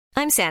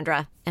I'm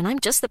Sandra, and I'm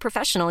just the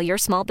professional your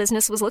small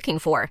business was looking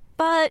for.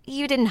 But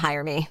you didn't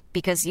hire me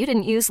because you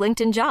didn't use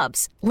LinkedIn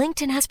Jobs.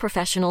 LinkedIn has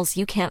professionals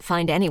you can't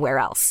find anywhere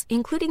else,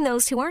 including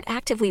those who aren't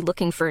actively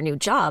looking for a new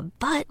job,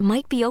 but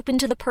might be open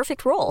to the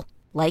perfect role,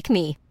 like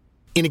me.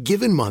 In a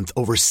given month,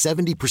 over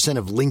 70%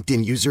 of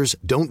LinkedIn users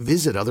don't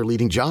visit other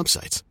leading job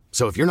sites.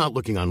 So if you're not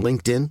looking on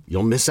LinkedIn,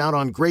 you'll miss out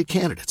on great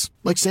candidates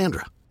like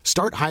Sandra.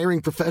 Start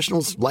hiring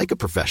professionals like a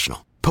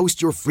professional.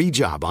 Post your free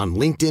job on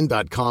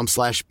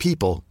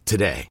linkedin.com/people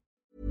today.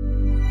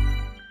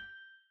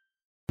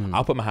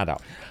 I'll put my hand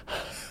out.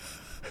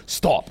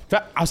 Stop.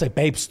 I'll say,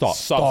 babe, stop.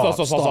 Stop.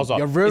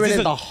 You're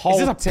ruining the whole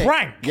thing. Is this a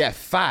prank? Yeah,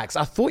 facts.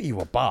 I thought you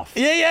were buff.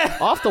 Yeah.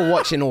 After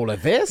watching all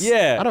of this,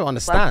 yeah. I don't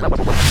understand.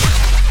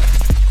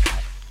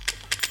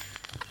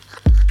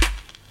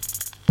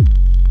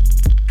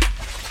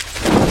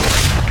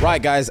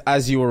 Right, guys,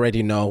 as you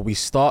already know, we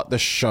start the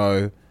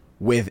show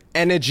with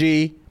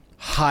energy,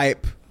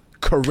 hype,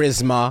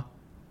 charisma,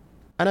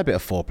 and a bit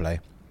of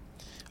foreplay.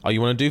 Oh,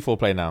 you want to do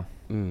foreplay now?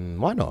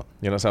 Why not?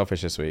 You're not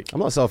selfish this week.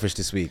 I'm not selfish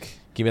this week.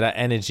 Give me that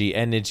energy.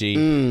 Give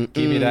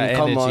me that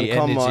come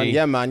energy. on.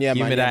 Yeah, man. Give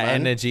me that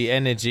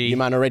energy. You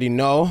man already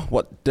know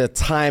what the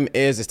time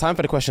is. It's time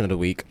for the question of the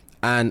week.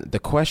 And the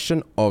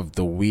question of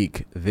the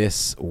week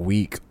this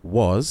week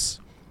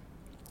was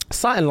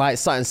something light,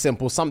 something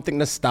simple, something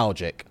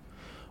nostalgic.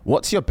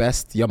 What's your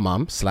best, your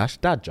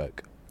mum/dad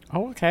joke?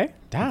 Oh, okay.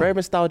 Damn. Very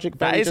nostalgic.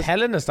 That is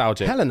hella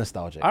nostalgic. Hella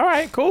nostalgic. All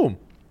right, cool.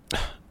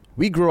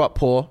 We grew up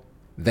poor.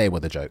 They were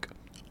the joke.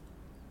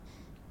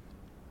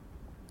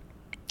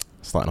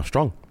 Starting off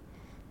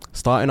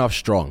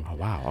strong. Oh,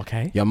 wow.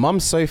 Okay. Your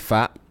mum's so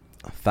fat,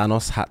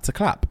 Thanos had to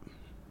clap.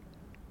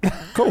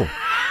 Cool.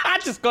 I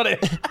just got it.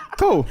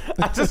 Cool.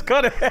 I just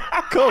got it.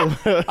 Cool.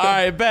 All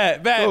right,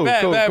 bet. All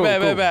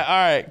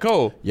right,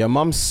 cool. Your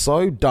mum's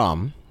so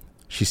dumb,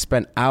 she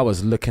spent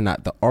hours looking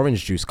at the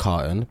orange juice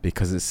carton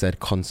because it said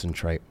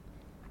concentrate.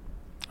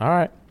 All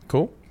right,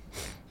 cool.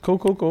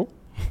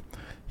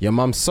 Your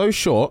mum's so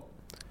short,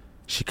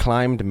 she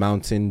climbed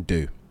Mountain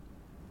Dew.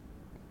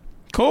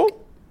 Cool.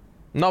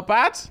 Not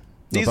bad.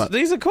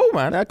 These are cool,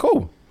 man. They're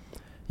cool.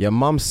 Your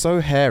mum's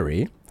so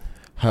hairy,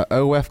 her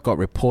OF got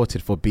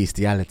reported for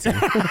bestiality.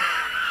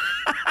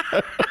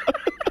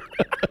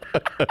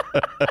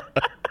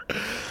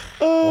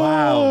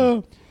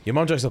 Wow. Your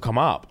mum jokes will come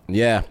up.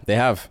 Yeah, they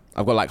have.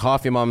 I've got like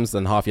half your mums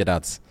and half your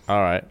dads.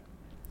 All right.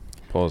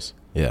 Pause.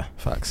 Yeah,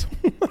 facts.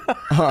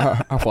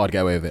 I thought I'd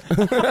get away with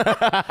it.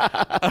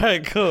 All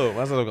right, cool.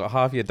 Might as well have got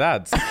half your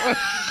dads.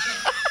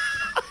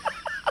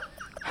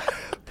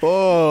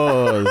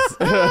 Pause.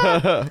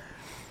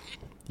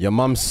 Your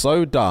mum's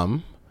so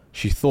dumb,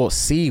 she thought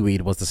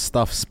seaweed was the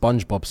stuff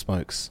SpongeBob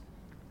smokes.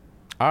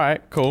 All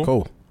right,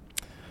 cool.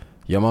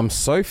 Your mum's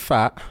so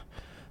fat,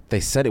 they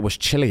said it was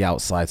chilly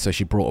outside, so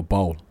she brought a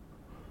bowl.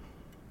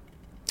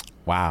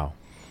 Wow.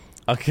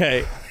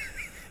 Okay.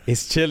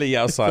 It's chilly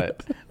outside.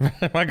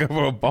 I go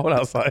for a bowl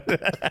outside.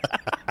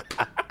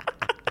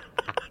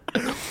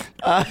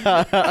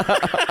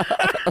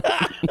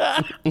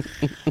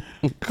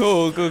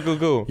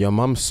 Cool. Your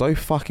mum's so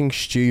fucking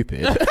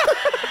stupid.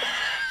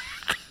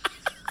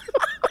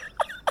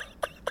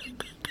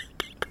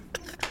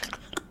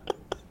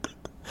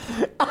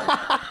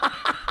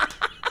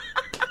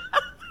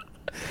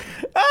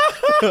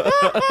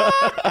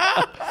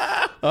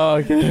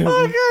 Okay,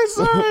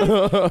 sorry.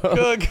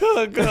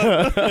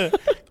 Good.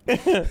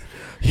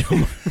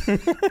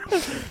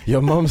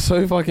 Your mum's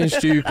so fucking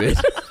stupid.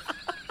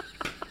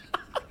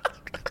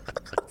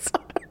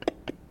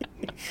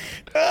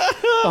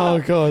 Oh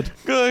god.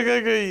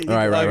 Good.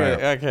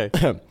 Right. Okay.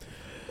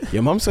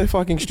 Your mum's so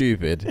fucking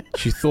stupid.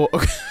 She thought.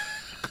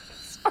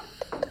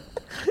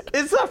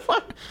 It's a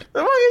fucking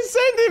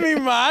sending me,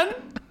 man.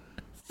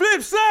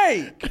 Flip's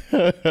sake.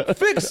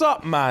 Fix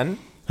up, man.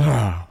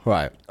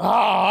 Right.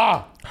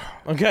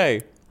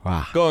 Okay.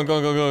 Go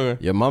on.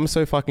 Your mum's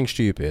so fucking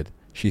stupid.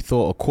 She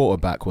thought a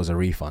quarterback was a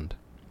refund.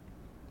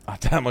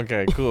 Damn.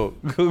 Okay. Cool.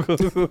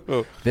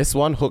 This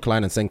one, hook,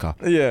 line, and sinker.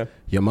 Yeah.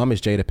 Your mum is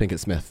Jada Pinkett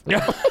Smith.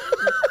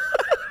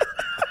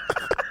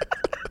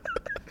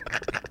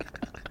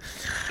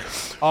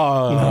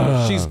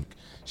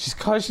 She's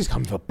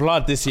coming for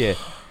blood this year.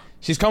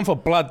 She's come for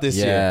blood this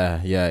year.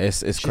 Yeah,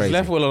 it's crazy. She's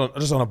left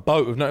just on a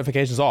boat with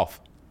notifications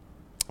off.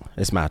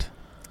 It's mad.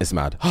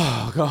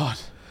 Oh, God.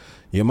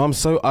 Your mum's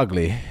so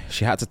ugly,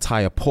 she had to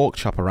tie a pork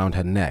chop around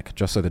her neck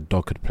just so the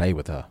dog could play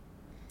with her.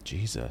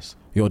 Jesus.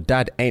 Your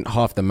dad ain't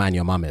half the man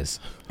your mum is.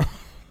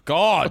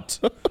 God.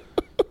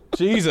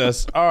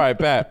 Jesus. All right,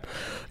 bet.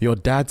 Your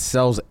dad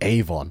sells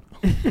Avon.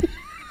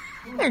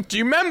 Do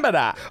you remember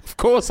that? Of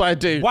course I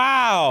do.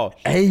 Wow.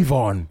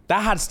 Avon.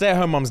 That had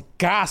stay-at-home mums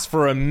gassed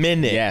for a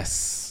minute.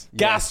 Yes.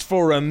 Gassed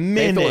for a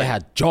minute. They thought they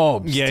had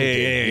jobs.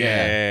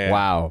 Yeah.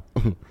 Wow.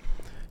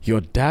 Your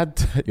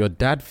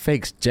dad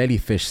fakes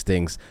jellyfish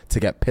stings to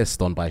get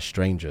pissed on by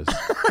strangers.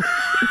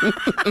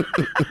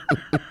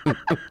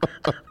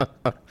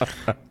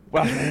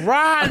 Well,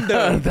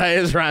 random. That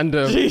is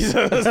random.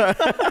 Jesus.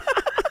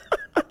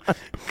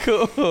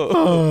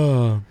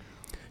 Cool.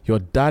 Your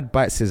dad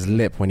bites his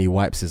lip when he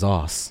wipes his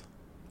ass.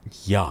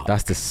 Yeah.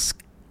 That's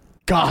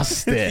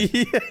disgusting.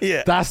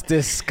 yeah. That's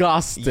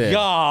disgusting.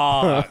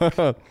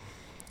 Yeah.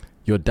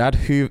 Your dad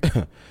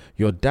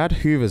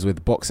hoovers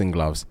with boxing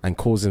gloves and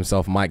calls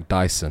himself Mike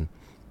Dyson.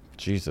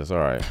 Jesus, all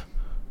right.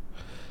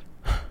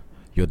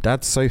 Your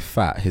dad's so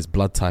fat, his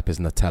blood type is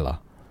Nutella.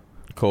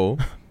 Cool.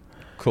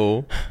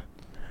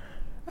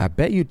 I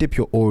bet you dip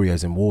your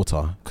Oreos in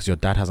water because your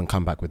dad hasn't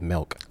come back with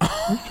milk.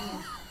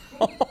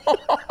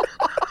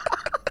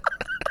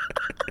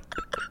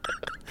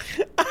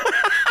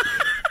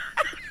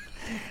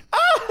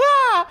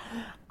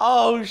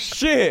 Oh,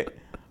 shit.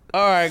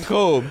 All right,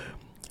 cool.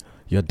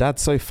 Your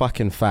dad's so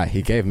fucking fat,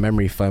 he gave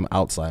memory foam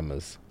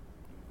Alzheimer's.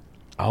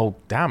 Oh,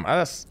 damn.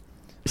 That's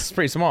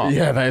pretty smart.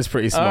 Yeah, that is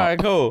pretty smart. All right,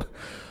 cool.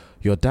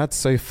 Your dad's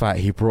so fat,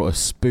 he brought a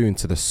spoon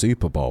to the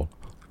Super Bowl.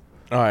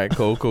 All right,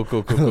 cool.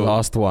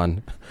 Last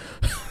one.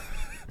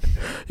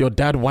 Your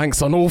dad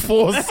wanks on all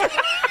fours.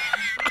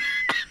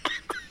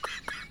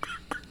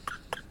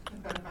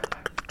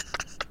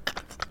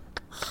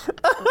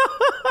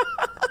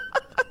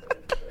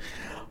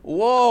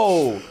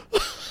 Whoa.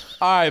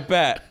 All right,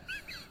 bet.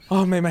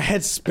 Oh, made my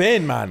head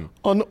spin, man.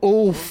 On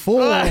all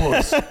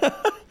fours.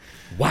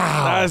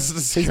 Wow.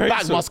 That's His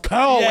back must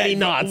curl when he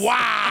nuts.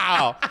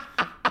 Wow.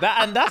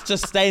 That's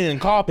just staining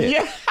carpet.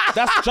 Yeah.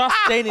 That's just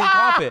staining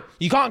carpet.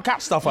 You can't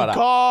catch stuff like that.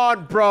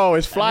 God, bro,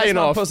 it's flying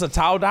off. Puts a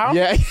towel down.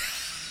 Yeah.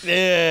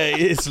 Yeah,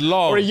 it's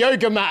long. Or a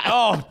yoga mat.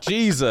 Oh,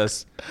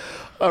 Jesus.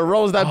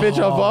 Rolls that bitch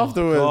up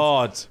afterwards.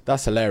 God.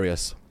 That's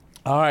hilarious.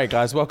 All right,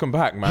 guys, welcome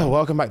back, man. Oh,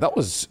 welcome back. That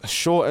was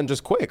short and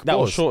just quick. That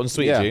was Pause. short and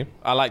sweet, Yeah. G.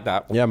 I like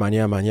that. Yeah, man.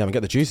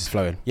 Get the juices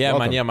flowing. Yeah,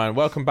 Welcome. man.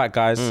 Welcome back,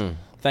 guys.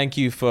 Thank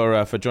you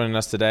for joining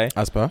us today.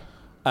 As per.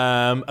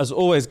 As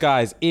always,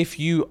 guys, if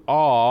you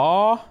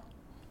are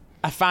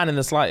a fan in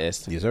the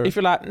slightest, Yes, sir. if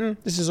you're like,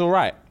 this is all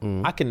right,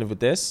 I can live with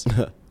this,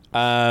 head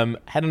on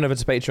over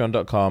to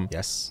patreon.com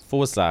Yes.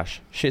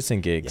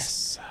 /ShxtsNGigs.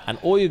 Yes. And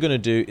all you're going to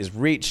do is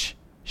reach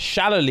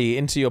shallowly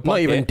into your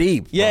pocket. Not even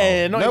deep.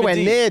 Yeah, not nowhere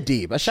even deep. near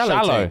deep. A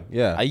shallow. Thing.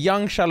 Yeah. A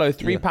young shallow,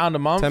 £3 a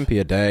month.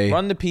 10p a day.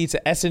 Run the P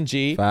to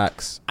SNG.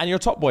 Facts. And you're a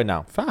top boy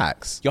now.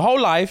 Facts. Your whole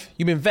life,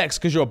 you've been vexed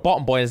because you're a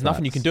bottom boy. There's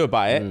nothing you can do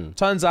about it.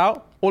 Turns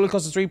out, all it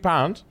costs is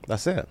 £3.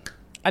 That's it.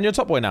 And you're a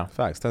top boy now.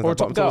 Facts. Turns Or a out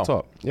top bottom girl. to the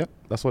top. Yep.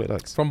 That's what it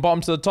looks. From bottom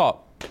to the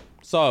top.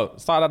 So,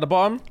 start at the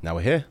bottom. Now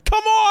we're here.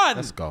 Come on!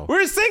 Let's go.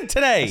 We're in sync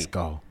today. Let's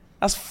go.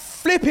 That's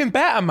flipping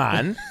better,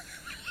 man.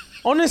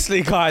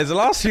 Honestly, guys, the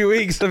last few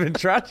weeks have been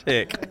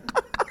tragic.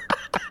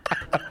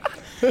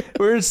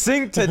 We're in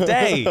sync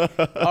today.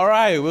 All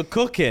right, we're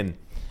cooking.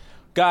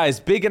 Guys,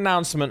 big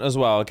announcement as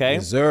well, okay?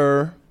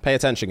 Zer. Pay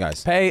attention,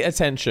 guys. Pay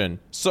attention.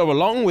 So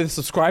along with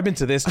subscribing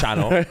to this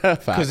channel,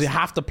 because we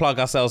have to plug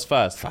ourselves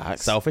first.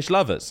 Facts. Selfish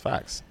lovers.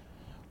 Facts.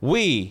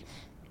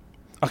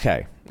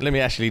 Okay, let me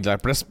actually,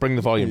 let's bring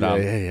the volume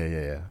down.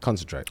 Yeah.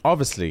 Concentrate.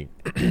 Obviously,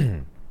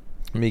 let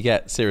me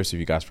get serious with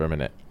you guys for a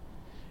minute.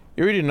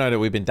 You already know that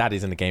we've been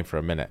daddies in the game for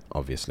a minute.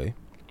 Obviously.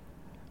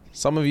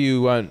 Some of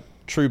you weren't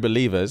true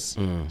believers,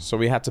 so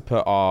we had to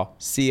put our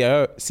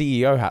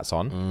CEO hats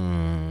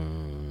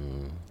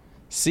on.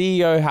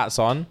 CEO hats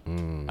on,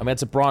 and we had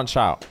to branch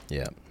out.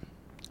 Yeah.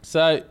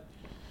 So,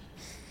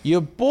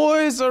 your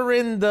boys are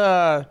in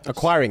the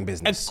Acquiring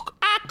business.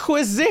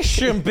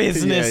 acquisition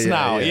business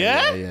now,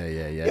 yeah?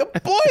 Yeah. Your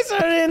boys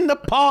are in the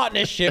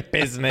partnership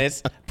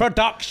business,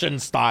 production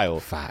style.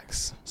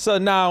 Facts. So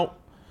now,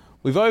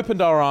 we've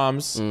opened our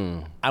arms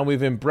and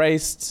we've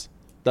embraced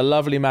the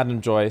lovely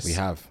Madam Joyce. We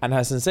have. And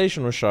her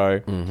sensational show,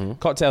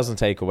 Cocktails and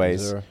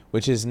Takeaways, Sure.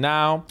 which is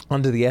now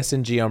under the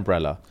SNG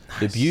umbrella.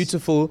 The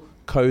beautiful,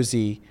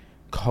 cozy,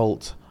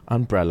 cult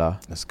umbrella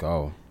Let's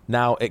go.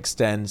 now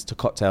extends to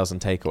Cocktails and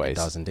Takeaways. It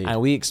does indeed.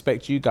 And we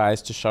expect you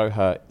guys to show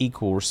her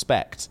equal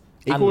respect.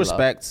 and Equal love,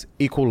 respect,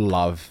 equal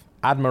love,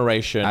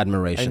 admiration, the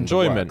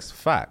enjoyment. works.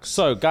 Facts.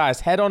 So,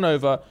 guys, head on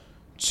over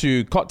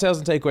to Cocktails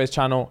and Takeaways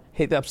channel,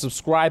 hit that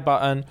subscribe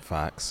button.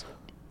 Facts.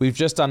 We've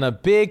just done a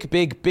big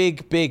rebrand,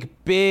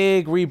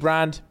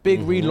 big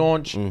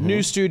relaunch,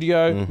 new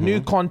studio, new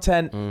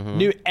content,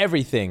 new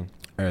everything.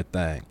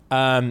 Everything.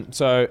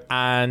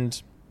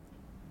 And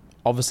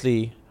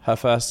obviously her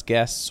first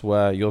guests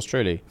were yours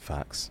truly.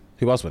 Facts.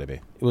 Who else would it be?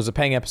 It was a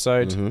paying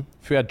episode.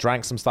 If we had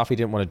drank some stuff he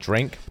didn't want to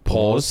drink,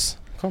 pause.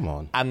 Come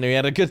on. And we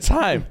had a good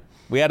time.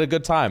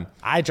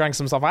 I drank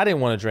some stuff I didn't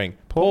want to drink.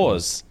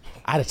 Pause.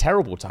 I had a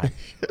terrible time.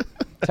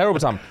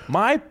 Terrible time.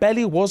 My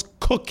belly was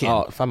cooking.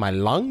 Oh, for my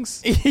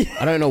lungs?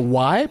 I don't know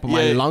why, but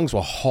my lungs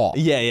were hot.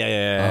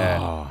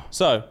 Yeah.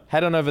 So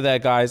head on over there,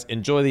 guys.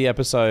 Enjoy the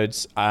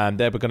episodes.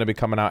 They're going to be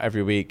coming out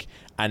every week.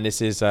 And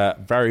this is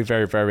very,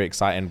 very, very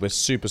exciting. We're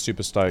super,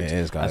 super stoked. It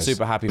is, guys. And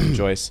super happy for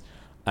Joyce.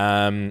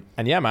 And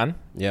yeah, man.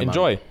 Yeah,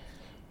 enjoy. man.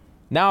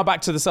 Now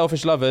back to the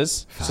Selfish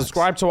Lovers. Facts.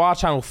 Subscribe to our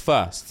channel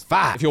first.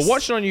 Facts. If you're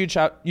watching on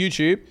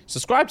YouTube,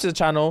 subscribe to the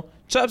channel.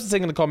 Chirp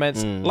something in the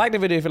comments. Like the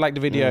video if you like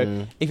the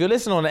video. If you're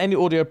listening on any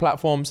audio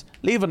platforms,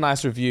 leave a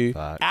nice review.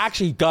 Facts. It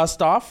actually does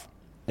stuff.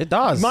 It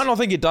does. You might not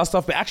think it does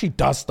stuff, but it actually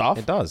does stuff.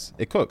 It does.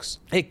 It cooks.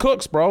 It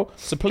cooks, bro.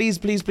 So please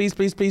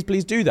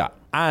do that.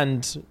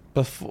 And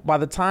by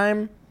the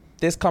time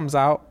this comes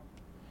out,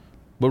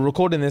 we're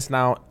recording this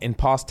now in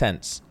past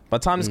tense. By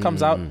the time this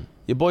comes out,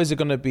 your boys are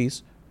going to be...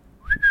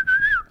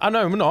 I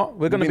know, we're not.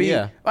 We're going to be...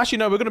 Yeah. Actually,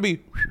 no, we're going to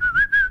be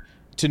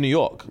to New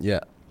York. Yeah.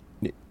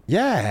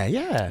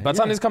 Yeah. By the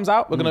time this comes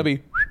out, we're going to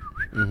be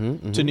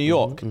to New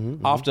York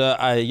after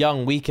a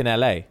young week in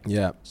LA.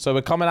 Yeah. So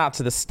we're coming out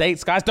to the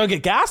States. Guys, don't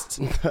get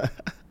gassed.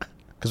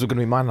 Because we're going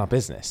to be minding our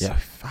business. Yeah,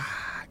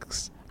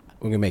 facts.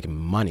 We're going to be making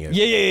money.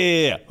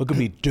 Yeah. We're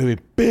going to be doing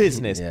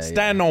business.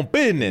 Stand on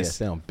business. Yeah,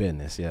 stay on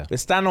business, yeah. We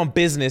stand on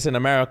business in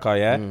America,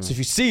 yeah? So if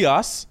you see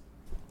us...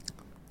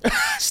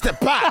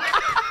 Step back.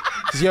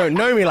 Because you don't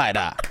know me like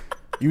that.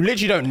 You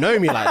literally don't know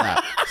me like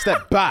that.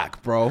 Step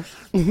back, bro.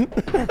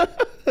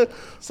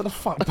 So the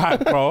fuck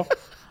back, bro.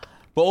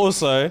 But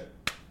also,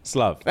 it's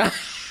love.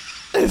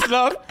 It's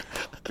love.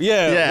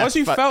 Yeah. Once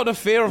you felt the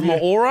fear of my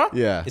aura,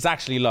 it's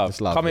actually love.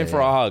 It's love. Come in for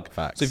a hug.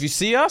 Facts. So if you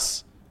see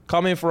us,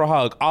 come in for a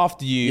hug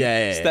after you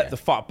step the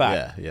fuck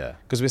back. Yeah.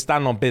 Because we're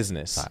standing on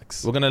business.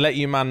 Facts. We're going to let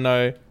you, man,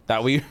 know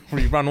that we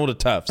run all the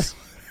turfs.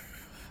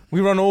 We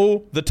run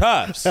all the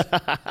turfs. All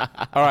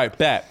right,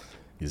 bet.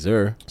 Yes,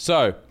 sir.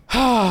 So,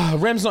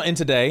 Rem's not in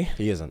today.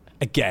 He isn't.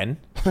 Again.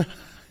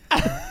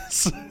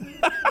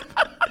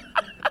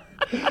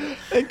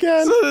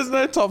 Again. So there's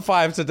no top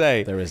 5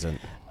 today. There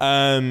isn't.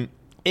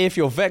 If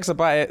you're vexed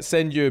about it,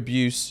 send your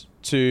abuse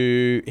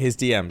to his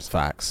DMs.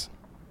 Facts.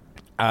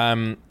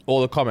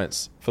 All the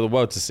comments for the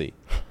world to see.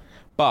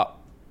 But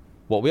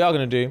what we are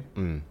going to do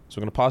is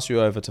we're going to pass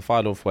you over to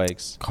Fidel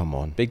Fuegs. Come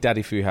on. Big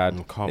Daddy Fuhad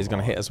is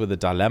going to hit us with a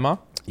dilemma.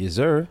 Yes,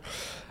 sir.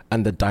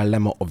 And the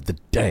dilemma of the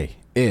day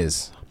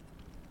is...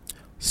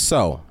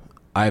 So,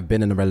 I've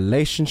been in a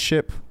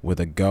relationship with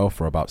a girl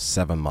for about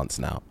 7 months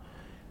now.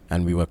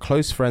 And we were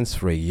close friends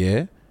for a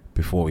year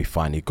before we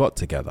finally got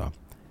together.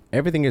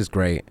 Everything is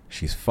great.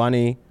 She's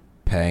funny,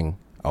 peng.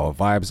 Our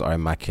vibes are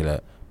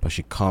immaculate. But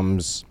she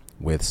comes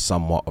with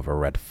somewhat of a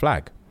red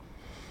flag.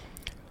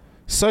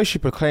 So she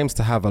proclaims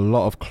to have a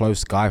lot of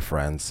close guy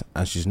friends.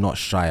 And she's not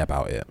shy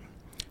about it.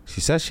 She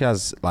says she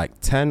has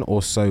like 10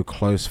 or so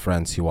close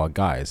friends who are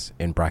guys,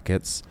 in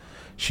brackets.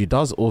 She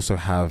does also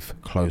have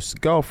close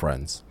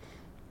girlfriends.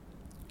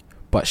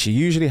 But she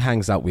usually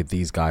hangs out with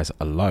these guys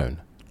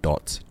alone. ...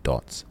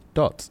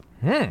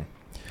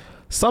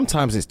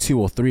 Sometimes it's 2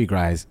 or 3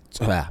 guys.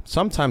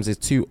 Sometimes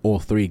it's 2 or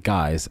 3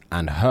 guys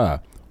and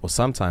her. Or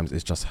sometimes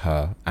it's just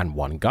her and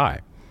one guy.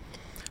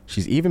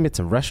 She's even been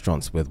to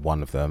restaurants with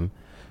one of them,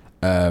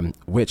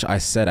 which I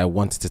said I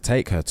wanted to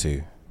take her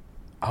to.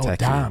 Oh,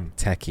 damn.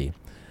 Techie.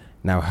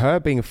 Now, her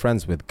being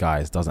friends with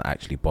guys doesn't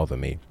actually bother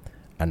me.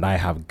 And I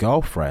have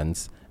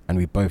girlfriends and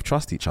we both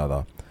trust each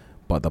other.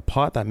 But the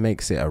part that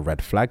makes it a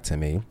red flag to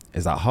me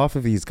is that half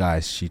of these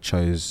guys she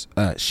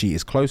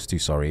is close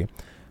to,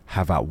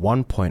 have at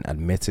one point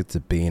admitted to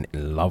being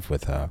in love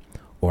with her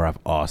or have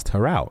asked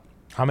her out.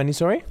 How many,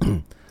 sorry?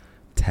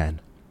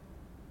 10.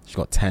 She's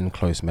got 10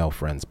 close male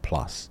friends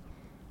plus.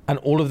 And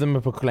all of them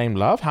have proclaimed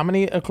love? How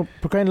many are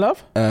proclaimed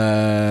love?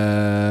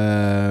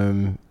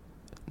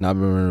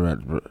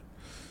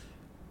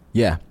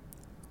 Yeah.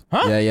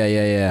 Huh?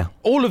 Yeah.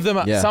 All of them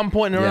at some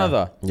point or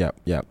another? Yeah.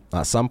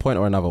 At some point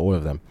or another, all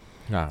of them.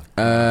 Nah.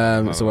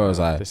 So where was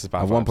I? This is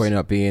bad At one vibes. point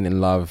up being in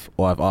love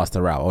or I've asked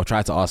her out or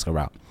tried to ask her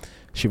out.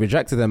 She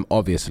rejected them,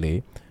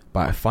 obviously,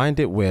 but I find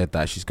it weird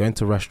that she's going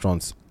to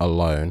restaurants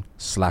alone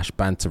 /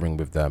 bantering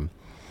with them.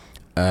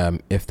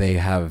 If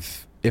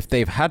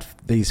they've had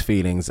these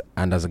feelings,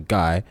 and as a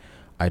guy,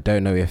 I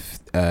don't know if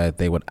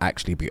they would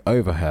actually be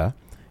over her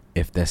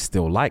if they're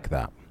still like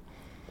that.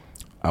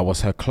 I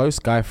was her close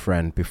guy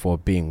friend before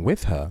being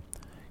with her,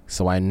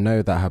 so I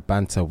know that her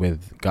banter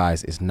with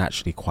guys is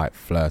naturally quite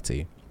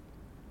flirty.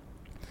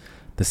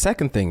 The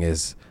second thing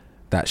is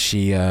that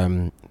she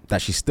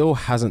still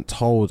hasn't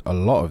told a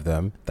lot of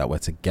them that we're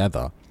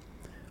together.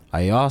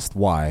 I asked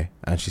why,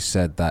 and she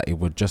said that it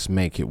would just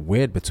make it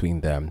weird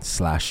between them /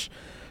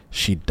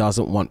 she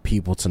doesn't want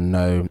people to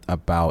know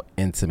about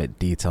intimate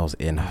details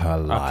in her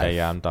life. Okay,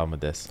 yeah, I'm done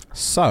with this.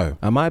 So,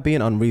 am I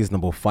being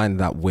unreasonable finding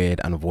that weird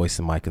and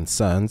voicing my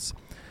concerns?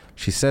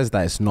 She says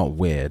that it's not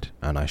weird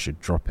and I should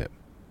drop it.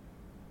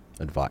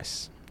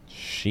 Advice.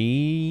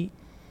 She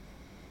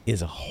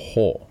is a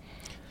whore.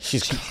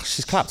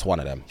 She's clapped one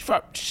of them.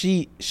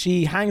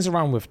 She hangs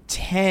around with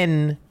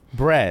 10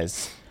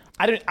 bres.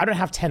 I don't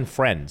have 10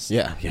 friends.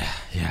 Yeah. I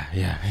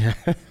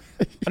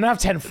don't have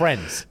 10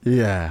 friends.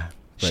 Yeah.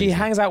 She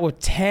hangs out with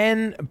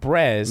 10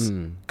 bres,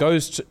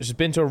 she's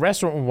been to a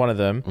restaurant with one of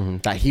them.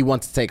 That he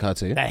wants to take her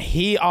to. That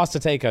he asked to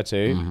take her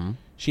to.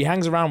 She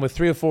hangs around with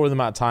 3 or 4 of them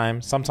at a time,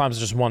 sometimes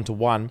just 1 to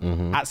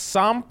 1. At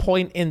some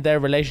point in their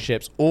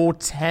relationships, all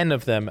 10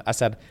 of them, I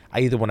said,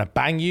 I either want to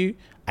bang you,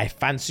 I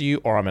fancy you,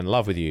 or I'm in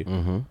love with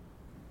you.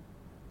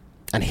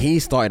 And he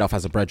started off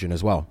as a brethren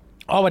as well.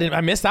 Oh,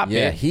 I missed that bit.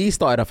 Yeah, he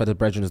started off as a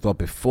brethren as well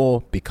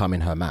before becoming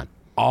her man.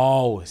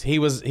 Oh, he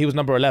was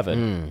number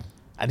 11.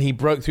 And he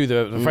broke through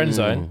the friend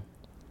zone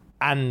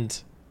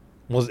and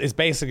is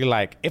basically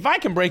like, if I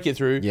can break it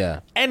through,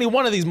 any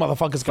one of these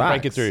motherfuckers can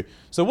break it through.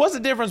 So what's the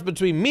difference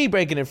between me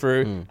breaking it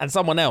through and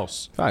someone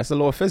else? It's the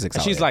law of physics.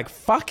 And she's like,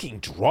 fucking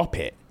drop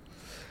it.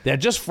 They're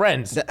just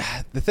friends.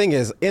 The thing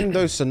is, in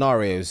those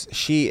scenarios,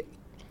 she,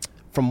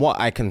 from what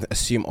I can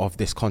assume of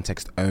this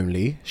context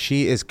only,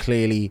 she is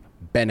clearly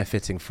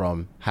benefiting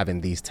from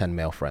having these 10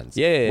 male friends.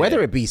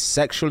 Whether it be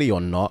sexually or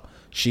not,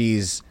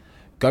 she's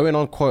going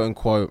on quote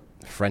unquote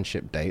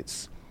friendship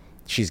dates.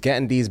 She's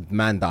getting these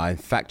men that are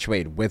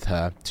infatuated with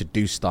her to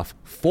do stuff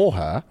for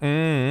her.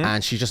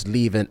 And she's just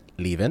living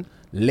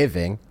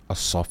a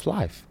soft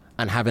life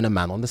and having a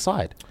man on the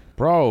side.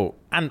 Bro,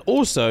 and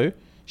also,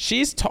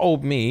 she's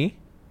told me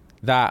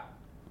that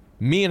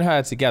me and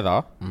her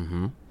together,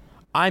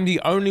 I'm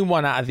the only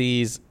one out of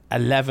these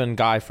 11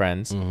 guy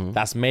friends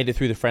that's made it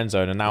through the friend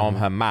zone, and now I'm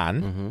her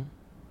man.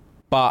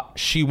 But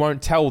she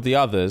won't tell the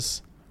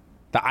others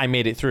that I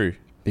made it through.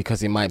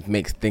 Because it might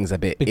make things a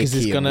bit Because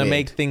icky it's going to and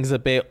make things a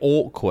bit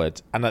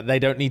awkward, and that they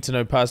don't need to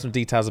know personal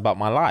details about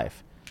my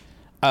life.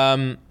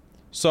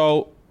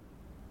 So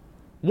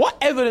what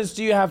evidence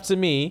do you have to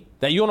me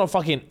that you're not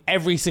fucking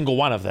every single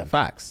one of them?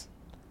 Facts.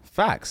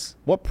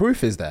 What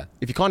proof is there?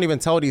 If you can't even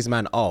tell these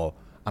men, oh,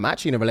 I'm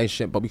actually in a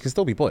relationship, but we can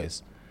still be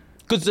boys.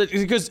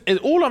 Because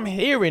all I'm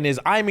hearing is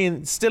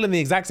still in the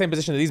exact same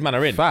position that these men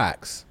are in.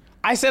 Facts.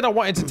 I said I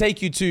wanted to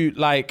take you to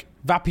like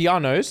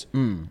Vapiano's,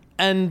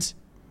 and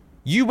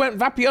you went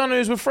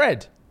Vapiano's with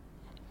Fred.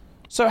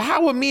 So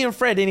how are me and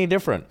Fred any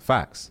different?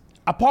 Facts.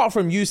 Apart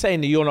from you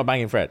saying that you're not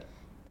banging Fred.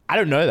 I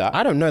don't know that.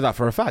 I don't know that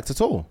for a fact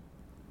at all.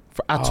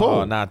 At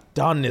all. Oh, nah,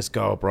 done this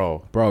girl,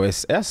 bro. Bro,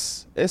 it's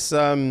it's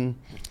open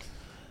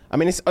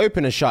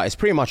and shut. It's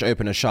pretty much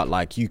open and shut.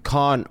 Like,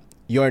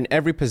 you're in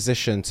every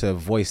position to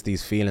voice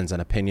these feelings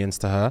and opinions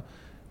to her,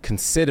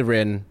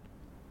 considering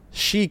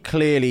she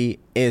clearly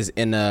is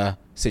in a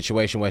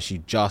situation where she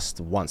just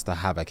wants to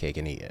have her cake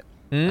and eat it.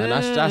 And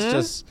that's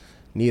just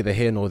neither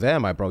here nor there,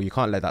 my bro. You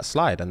can't let that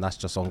slide, and that's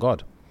just on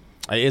God.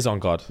 It is on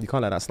God. You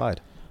can't let that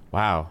slide.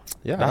 Wow.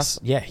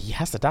 Yeah. He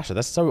has to dash it.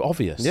 That's so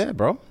obvious. Yeah,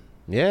 bro.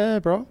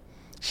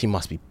 She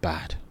must be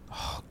bad.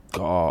 Oh,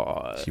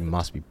 God. She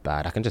must be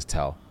bad. I can just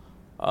tell.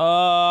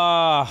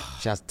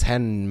 She has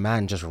 10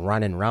 men just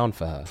running around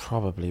for her.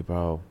 Probably,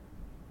 bro.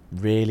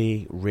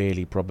 Really,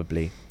 really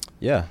probably.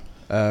 Yeah.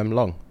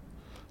 Long.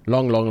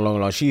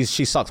 She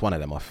sucked one of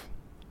them off.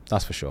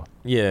 That's for sure.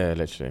 Yeah,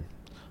 literally.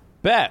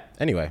 Bet.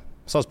 Anyway,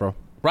 soz, bro.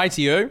 Right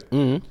to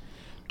you.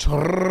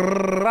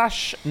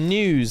 Trash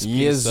news.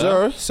 Yes,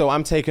 sir. So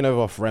I'm taking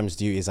over off Rem's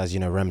duties. As you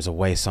know, Rem's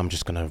away, so I'm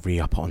just going to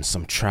re-up on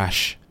some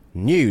trash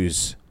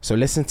news. So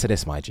listen to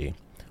this, my G.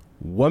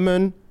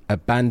 Woman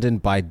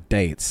abandoned by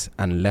dates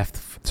and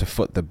left to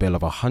foot the bill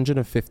of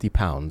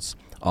 £150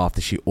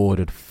 after she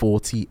ordered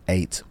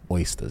 48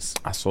 oysters.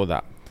 I saw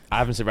that. I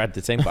haven't read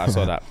the thing, but I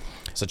saw that.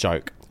 It's a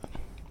joke.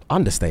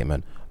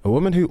 Understatement. A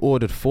woman who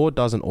ordered 4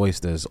 dozen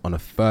oysters on a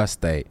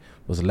first date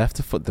was left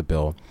to foot the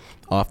bill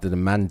after the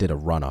man did a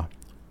runner.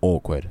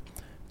 Awkward.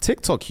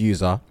 TikTok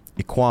user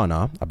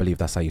Iquana, I believe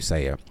that's how you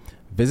say it,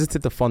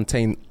 visited the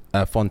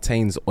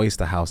Fontaine's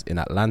Oyster House in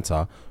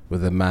Atlanta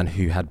with a man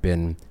who had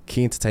been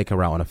keen to take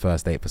her out on a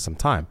first date for some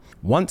time.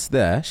 Once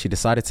there, she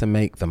decided to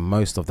make the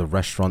most of the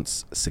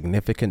restaurant's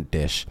significant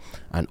dish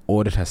and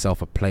ordered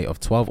herself a plate of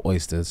 12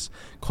 oysters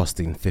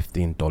costing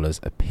 $15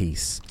 a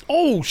piece.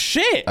 Oh,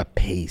 shit! A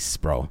piece,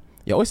 bro.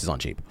 Yeah, oysters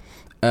aren't cheap.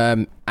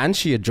 And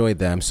she enjoyed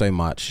them so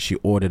much, she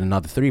ordered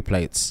another 3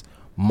 plates,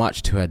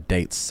 much to her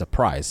date's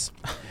surprise.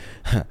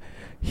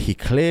 He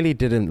clearly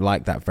didn't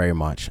like that very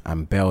much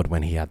and bailed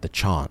when he had the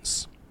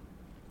chance.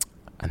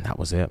 And that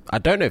was it. I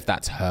don't know if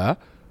that's her,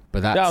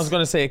 but that's... Yeah, I was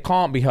going to say it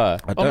can't be her.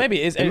 Or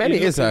maybe it is. Maybe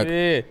it is her.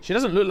 Yeah. She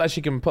doesn't look like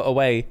she can put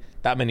away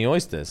that many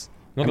oysters.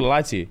 I'm not going to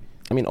lie to you.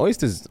 I mean,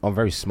 oysters are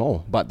very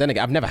small. But then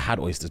again, I've never had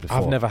oysters before.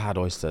 I've never had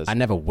oysters. I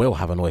never will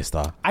have an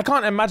oyster. I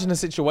can't imagine a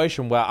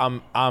situation where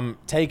I'm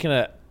taking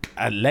a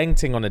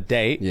lengthing on a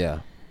date. Yeah.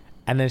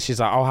 And then she's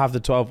like, I'll have the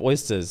 12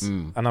 oysters.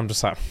 And I'm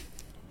just like,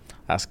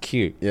 that's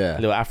cute. Yeah.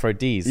 Little Afro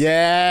D's.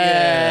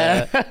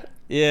 Yeah.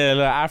 Yeah,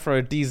 little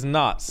Afro D's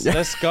nuts.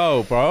 Let's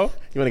go, bro.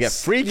 You want to get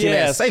freaky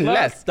there? Say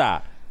less.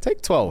 That.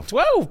 Take 12.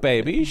 12,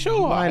 baby. You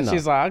sure? Why not?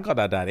 She's like, I got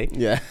that, daddy.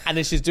 Yeah. And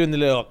then she's doing the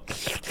little...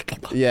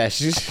 Yeah,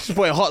 she's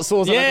putting hot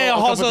sauce on Yeah,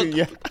 hot sauce.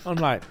 Yeah. I'm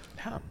like,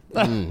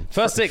 damn.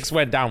 First 6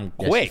 went down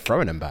quick. She's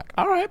throwing them back.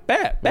 All right,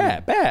 bet. All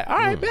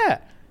right,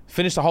 bet.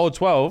 Finish the whole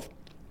 12.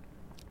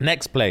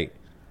 Next plate.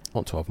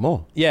 Want 12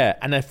 more. Yeah,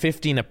 and then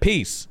 15 a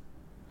piece.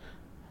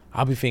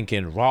 I'll be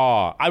thinking,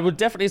 raw. I would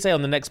definitely say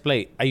on the next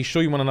plate, are you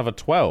sure you want another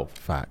 12?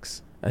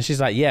 Facts. And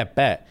she's like, yeah,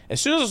 bet. As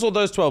soon as I saw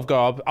those 12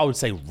 go, I would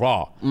say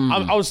raw.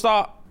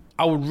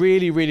 I would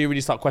really, really,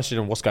 really start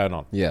questioning what's going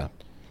on. Yeah.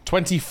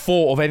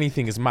 24 of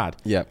anything is mad.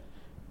 Yep.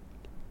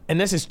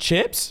 Unless it's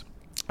chips.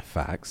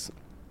 Facts.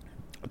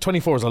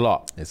 24 is a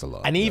lot. It's a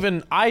lot. And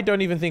even, I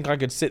don't even think I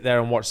could sit there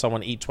and watch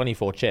someone eat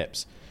 24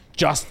 chips.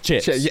 Just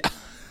chips. Yeah.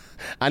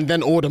 And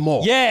then order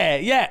more.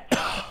 Yeah.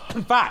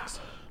 Facts.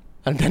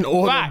 And then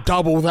order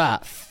double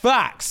that.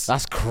 Facts.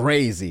 That's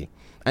crazy.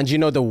 And you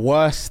know the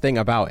worst thing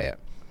about it?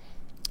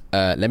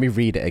 Let me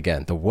read it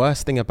again. The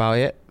worst thing about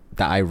it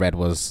that I read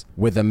was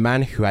with a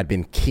man who had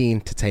been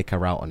keen to take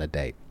her out on a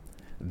date.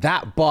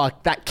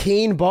 That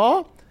keen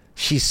bar,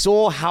 she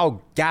saw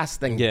how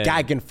gassed and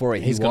gagging for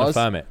it He's going to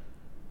firm it.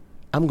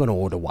 I'm going to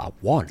order what I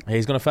want.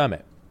 He's going to firm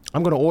it.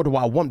 I'm going to order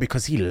what I want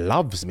because he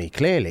loves me,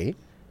 clearly.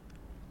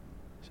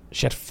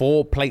 She had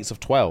 4 plates of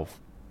 12.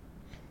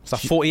 It's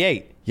like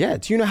 48. Yeah,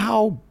 do you know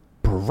how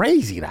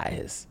crazy that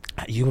is?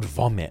 You would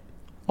vomit.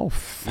 Oh,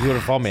 you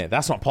would vomit.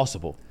 That's not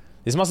possible.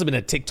 This must have been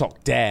a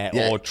TikTok dare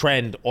or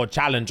trend or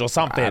challenge or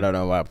something. I don't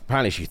know.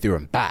 Apparently, she threw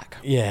him back.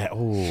 Yeah.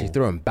 Ooh. She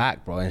threw him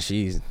back, bro, and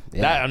she's...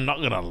 Yeah. That, I'm not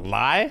going to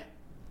lie.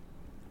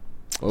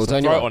 Well,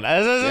 throat on.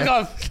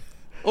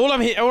 All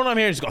I'm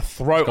hearing is got a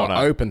throat on her.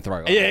 Open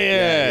throat.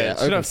 Yeah.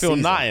 She don't feel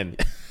nothing.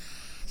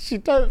 She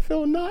don't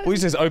feel nothing. What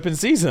is this, open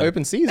season?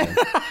 Open season.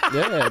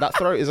 Yeah, that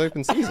throat is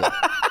open season.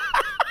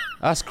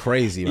 That's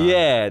crazy, man.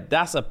 Yeah,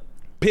 that's a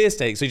piss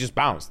take, so he just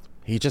bounced.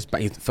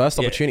 First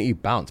opportunity, he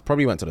bounced.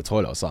 Probably went to the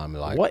toilet or something.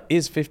 Like, what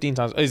is 15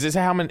 times? Is this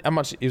how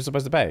much he was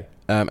supposed to pay?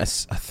 I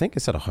think it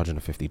said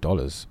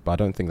 $150, but I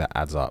don't think that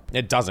adds up.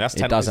 It doesn't. That's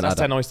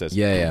 10 oysters.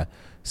 Yeah.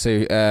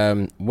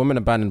 So, woman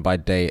abandoned by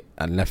date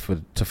and left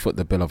to foot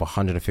the bill of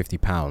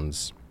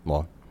 £150.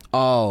 Well,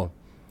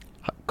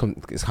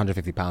 it's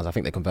 £150. I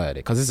think they converted it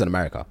because this is in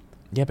America.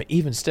 Yeah, but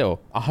even still,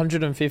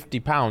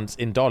 £150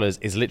 in dollars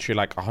is literally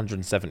like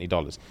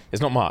 $170.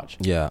 It's not much.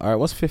 Yeah. All right.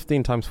 What's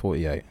 15 times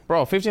 48?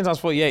 Bro, 15 times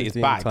 48 is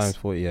bags. 15 times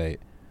 48,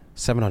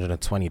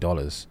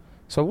 $720.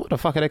 So what the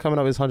fuck are they coming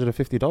up with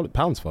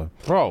 £150 for?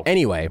 Bro.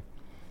 Anyway,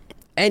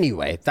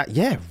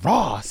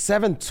 raw,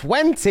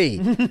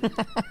 $720.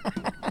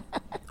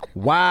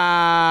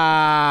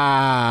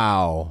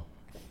 Wow.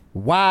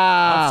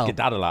 I'd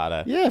skedaddle out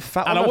of there. Yeah,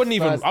 and I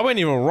wouldn't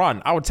even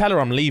run. I would tell her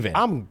I'm leaving.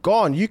 I'm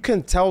gone. You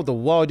can tell the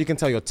world. You can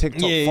tell your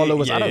TikTok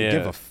followers. I don't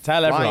give a fuck.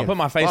 Tell everyone. I'll put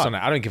my face on it.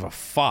 I don't give a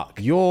fuck.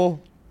 You're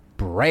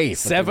brave.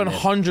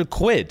 700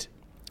 quid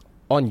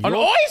on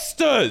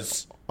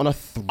oysters on a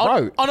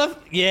throat.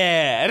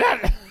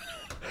 Yeah.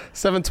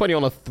 720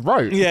 on a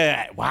throat.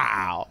 Yeah.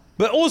 Wow.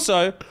 But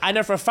also, I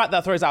know for a fact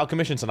that throws out of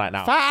commission tonight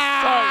now.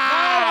 Facts. So,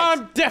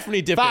 I'm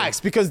definitely dipping. Facts,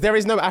 because there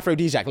is no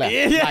aphrodisiac left.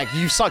 Yeah. Like,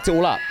 you sucked it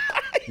all up.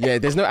 Yeah,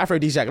 there's no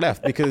aphrodisiac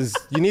left because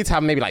you need to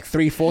have maybe like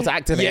 3-4 to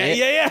activate it.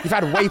 Yeah. You've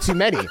had way too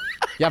many.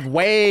 You have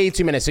way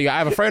too many. So you're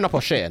either throwing up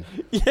or shitting.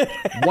 Yeah.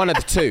 One of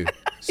the two.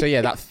 So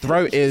yeah, that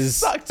throat is...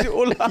 Sucked it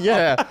all up.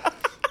 Yeah,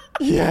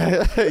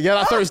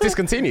 that throat is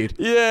discontinued.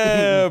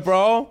 Yeah,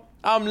 bro.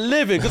 I'm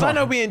living because I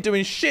know we ain't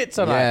doing shit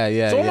tonight.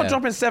 Yeah. So what am I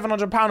dropping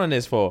 £700 on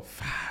this for?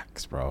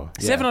 Facts, bro.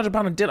 Yeah. £700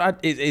 on dinner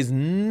is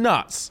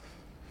nuts.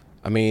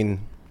 I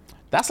mean...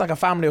 That's like a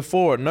family of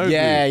 4 at no food.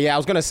 Yeah. I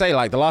was going to say,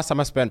 like, the last time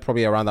I spent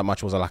probably around that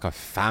much was like a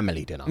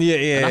family dinner.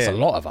 Yeah. And that's a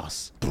lot of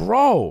us.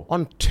 Bro.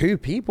 On 2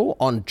 people?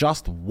 On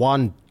just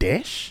one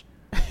dish?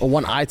 Or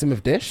one item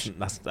of dish?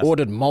 That's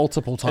ordered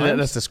multiple times?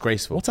 That's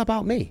disgraceful. What's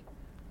about me?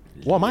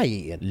 What am I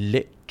eating?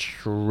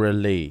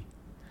 Literally.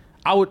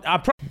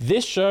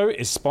 This show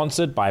is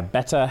sponsored by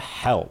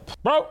BetterHelp.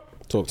 Bro.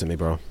 Talk to me,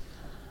 bro.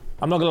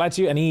 I'm not gonna lie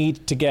to you. I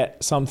need to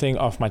get something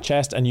off my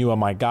chest, and you are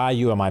my guy.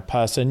 You are my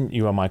person.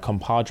 You are my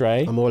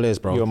compadre. I'm all ears,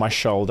 bro. You are my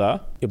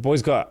shoulder. Your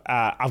boy's got.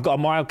 I've got a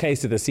mild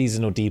case of the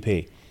seasonal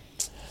DP.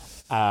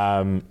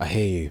 I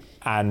hear you.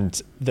 And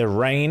the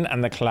rain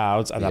and the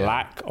clouds and the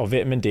lack of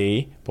vitamin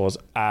D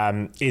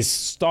is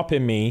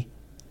stopping me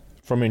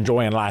from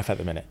enjoying life at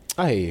the minute.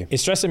 I hear you.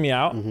 It's stressing me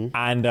out,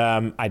 and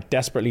I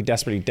desperately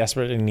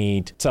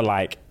need to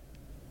like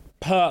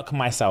perk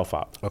myself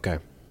up. Okay.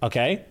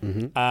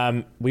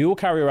 We all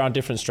carry around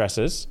different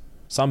stressors,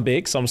 some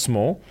big, some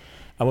small.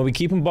 And when we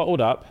keep them bottled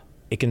up,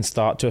 it can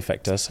start to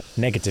affect us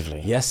negatively.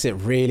 Yes, it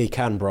really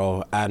can,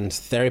 bro. And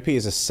therapy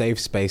is a safe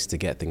space to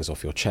get things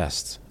off your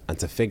chest and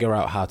to figure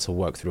out how to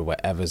work through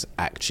whatever's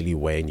actually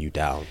weighing you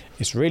down.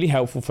 It's really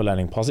helpful for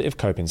learning positive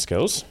coping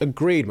skills.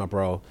 Agreed, my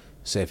bro.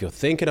 So if you're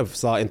thinking of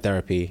starting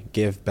therapy,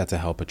 give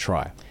BetterHelp a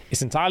try.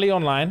 It's entirely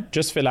online.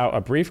 Just fill out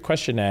a brief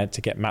questionnaire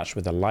to get matched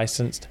with a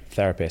licensed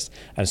therapist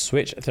and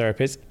switch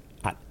therapists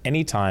at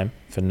any time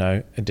for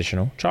no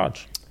additional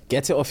charge.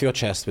 Get it off your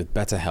chest with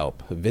BetterHelp.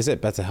 Visit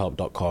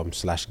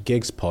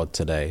betterhelp.com/gigspod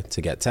today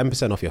to get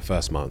 10% off your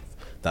first month.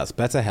 That's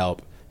BetterHelp,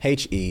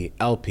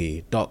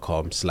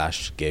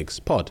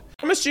 HELP.com/gigspod. I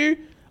promised you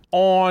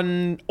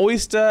on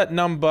oyster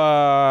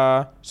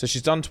number... So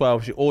she's done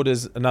 12. She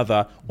orders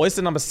another.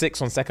 Oyster number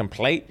 6 on second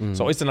plate.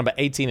 So oyster number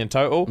 18 in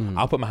total.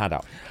 I'll put my hand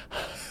out.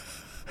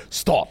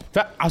 Stop.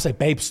 I'll say,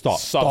 babe, stop.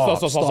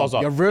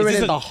 You're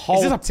ruining the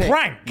whole thing. Is this a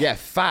prank? Yeah,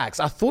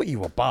 facts. I thought you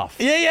were buff.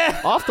 Yeah.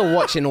 After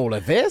watching all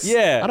of this,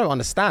 I don't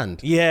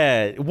understand.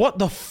 Yeah. What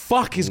the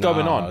fuck is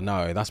going on?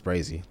 No, that's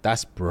brazy.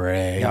 That's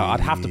brazy. Yeah, I'd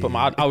have to put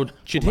my...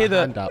 She'd hear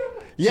hand up.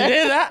 She'd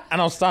hear that, and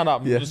I'll stand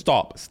up. Yeah.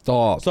 Stop,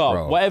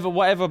 bro.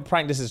 Whatever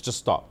prank this is, just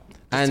stop.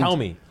 Just tell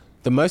me.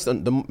 The most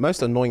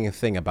annoying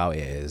thing about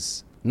it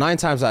is 9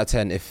 times out of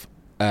 10, if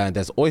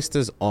there's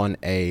oysters on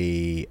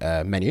a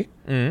menu,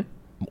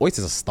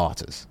 oysters are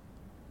starters.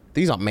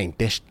 These aren't main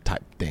dish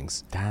type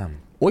things. Damn.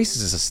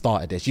 Oysters is a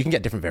starter dish. You can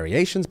get different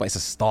variations, but it's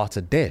a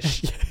starter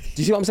dish.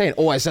 Do you see what I'm saying?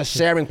 Or it's a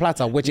sharing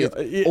platter, which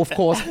is, of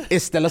course,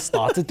 is still a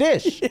starter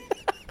dish. Do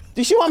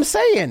you see what I'm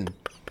saying?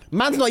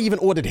 Man's not even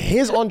ordered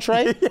his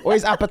entree or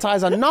his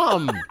appetizer.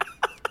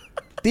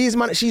 These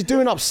man, she's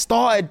doing up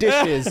starter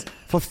dishes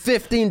for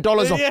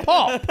 $15 a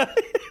pop.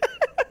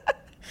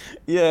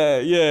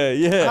 Yeah.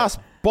 That's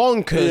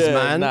bonkers,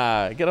 man.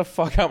 Nah, get the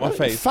fuck out my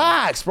face.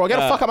 Facts, bro. Get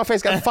the fuck out my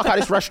face. Get the fuck out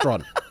of this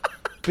restaurant.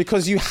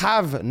 Because you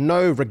have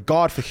no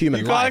regard for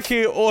human life. You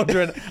can't keep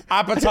ordering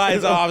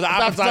appetizer after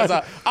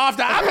appetizer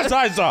after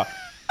appetizer.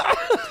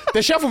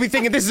 The chef will be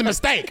thinking this is a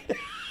mistake.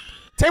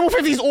 Table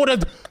 50's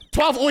ordered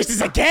 12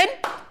 oysters again?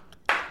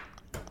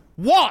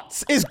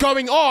 What is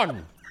going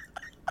on?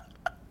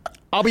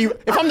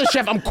 If I'm the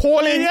chef, I'm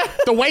calling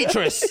the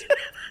waitress.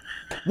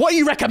 What are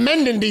you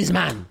recommending these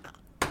man?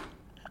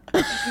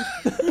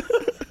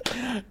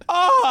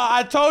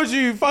 I told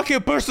you,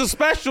 fucking push the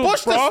specials,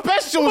 Push bro. the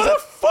specials. What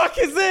the fuck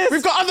is this?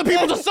 We've got other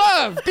people to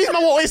serve. These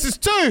men want oysters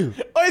too.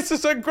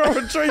 Oysters and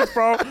growing trees,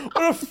 bro. What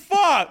the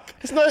fuck?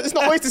 It's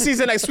not oyster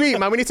season next week,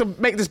 man. We need to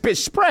make this bitch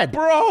spread.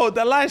 Bro,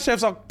 the line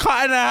chefs are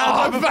cutting their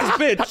hands over this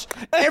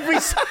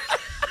bitch.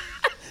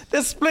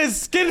 They're splitting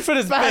skin for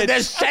this bitch.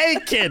 They're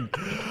shaking.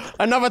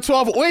 Another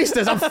 12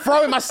 oysters. I'm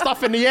throwing my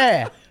stuff in the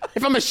air.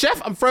 If I'm a chef,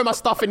 I'm throwing my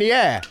stuff in the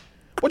air.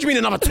 What do you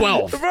mean another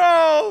 12?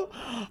 Bro,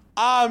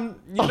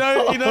 you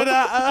know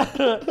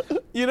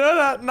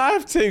that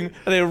knife thing,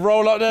 and they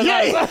roll up their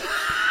knives.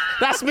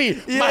 That's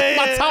me.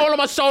 My towel on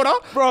my shoulder,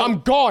 bro.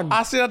 I'm gone.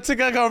 I see that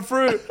ticket come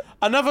through.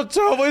 Another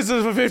 12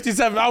 oysters for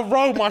 57. I'll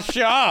roll my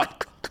shit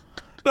up.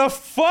 The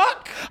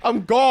fuck?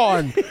 I'm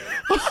gone.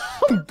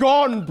 I'm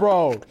gone,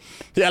 bro.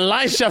 The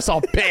line chefs are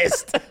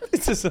pissed.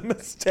 This is a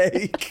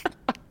mistake.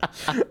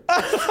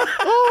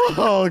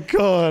 Oh,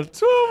 God.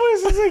 12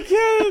 oysters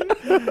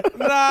again.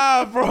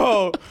 Nah,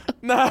 bro.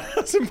 Nah,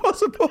 that's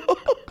impossible.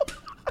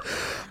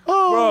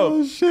 Oh,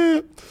 bro.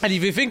 shit. And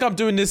if you think I'm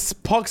doing this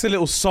poxy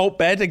little salt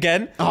bed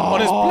again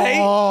on his plate.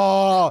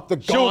 Oh, the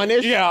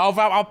garnish. Yeah,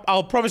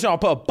 I'll promise you I'll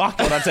put a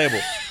bucket on that table.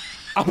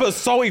 I'll put a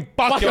salty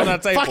bucket on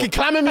that table. Fucking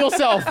clam him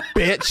yourself,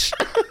 bitch.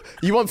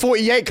 You want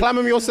 48? Clam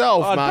him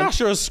yourself, man. Dash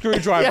her a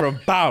screwdriver and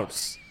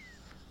bounce.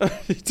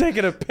 You're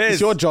taking a piss.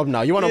 It's your job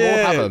now. You want them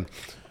all? Have them.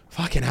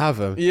 Fucking have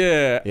them.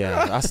 Yeah.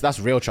 Yeah, that's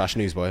real trash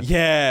news, boy.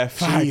 Yeah.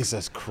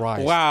 Jesus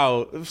Christ.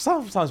 Wow.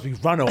 Sometimes we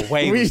run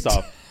away with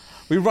stuff.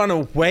 We run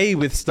away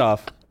with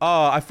stuff.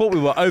 Oh, I thought we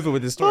were over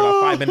with this story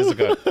like 5 minutes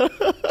ago.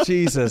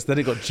 Jesus, then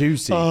it got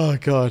juicy. Oh,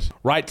 God.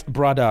 Right,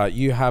 brother,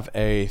 you have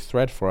a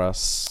thread for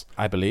us,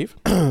 I believe.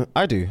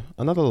 I do.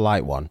 Another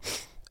light one.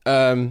 So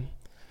I'm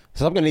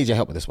going to need your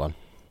help with this one.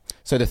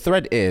 So the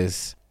thread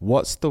is,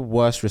 what's the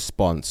worst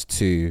response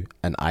to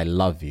an I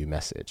love you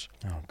message?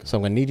 Oh, God. So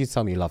I'm going to need you to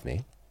tell me you love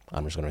me.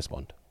 I'm just going to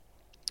respond.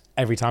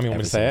 Every time you want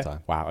me to say it?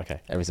 Time. Wow,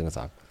 okay. Every single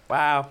time.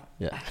 Wow.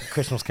 Yeah.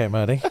 Christmas came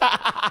early.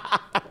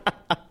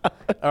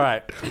 All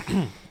right.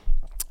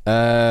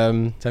 Tell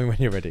me when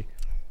you're ready.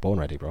 Born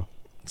ready, bro.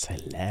 Say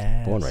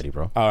less. Born ready,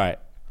 bro. All right.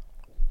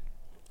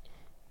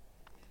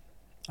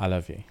 I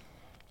love you.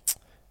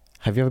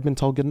 Have you ever been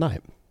told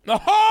goodnight?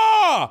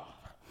 Oh!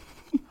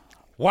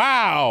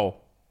 Wow.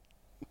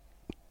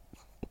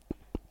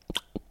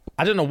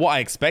 I don't know what I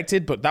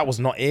expected, but that was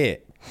not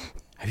it.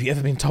 Have you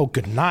ever been told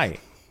goodnight?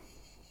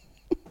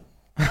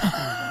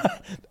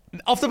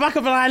 Off the back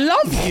of an I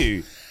love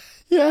you.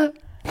 Yeah.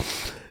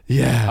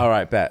 Yeah. All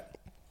right, bet.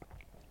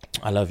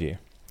 I love you.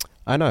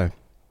 I know.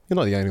 You're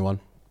not the only one.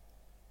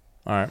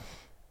 All right.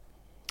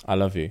 I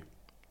love you.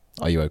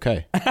 Are you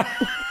okay?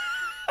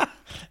 All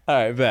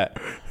right, bet.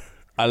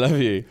 I love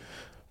you.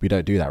 We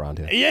don't do that around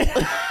here.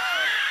 Yeah.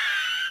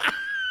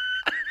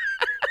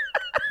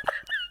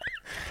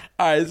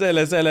 All right, say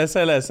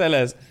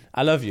less.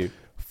 I love you.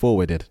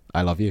 Forwarded.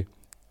 I love you.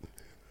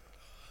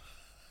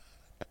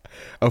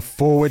 A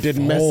forwarded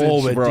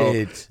message,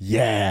 bro.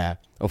 Yeah.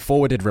 A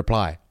forwarded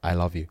reply. I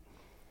love you.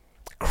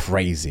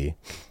 Crazy.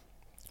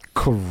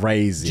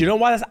 Do you know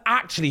why that's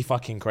actually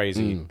fucking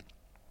crazy?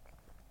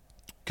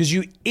 Because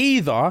you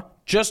either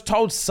just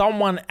told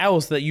someone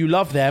else that you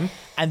love them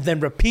and then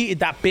repeated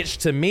that bitch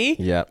to me,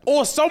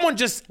 or someone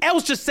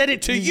else just said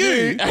it to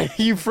you.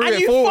 You threw and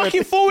it you forward.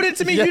 fucking forwarded it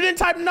to me. Yeah. You didn't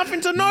type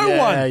nothing to no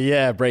one.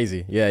 Yeah,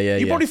 brazy. Yeah.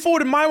 You probably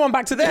forwarded my one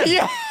back to them.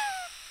 Yeah.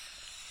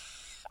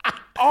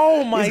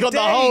 Oh my He's got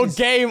days. the whole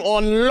game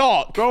on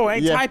lock. Bro, I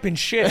ain't typing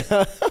shit.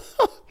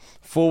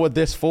 Forward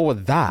this,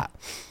 forward that.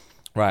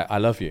 Right, I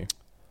love you.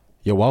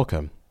 You're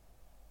welcome.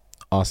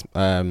 Ask.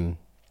 Okay,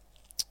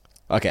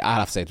 I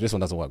have to say this one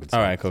doesn't work with this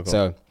All one. right, cool.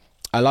 So,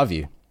 I love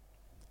you.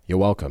 You're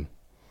welcome.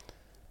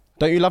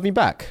 Don't you love me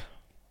back?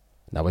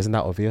 Now, isn't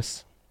that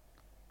obvious?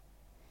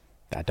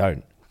 I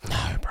don't.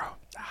 No, bro.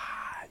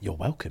 You're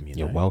welcome, you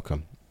know. You're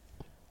welcome.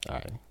 All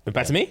right. But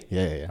back to me?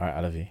 Yeah. All right, I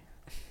love you.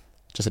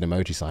 Just an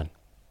emoji sign.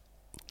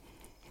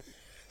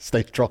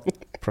 Stay strong.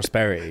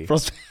 Prosperity.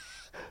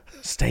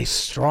 Stay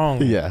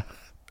strong. Yeah.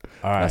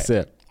 All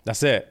right.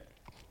 That's it.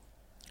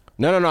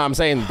 No. I'm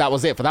saying that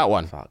was it for that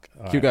one. Fuck.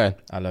 Keep going.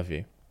 I love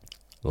you.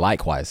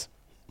 Likewise.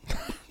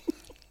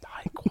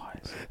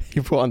 Likewise.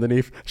 You put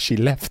underneath, she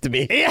left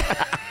me.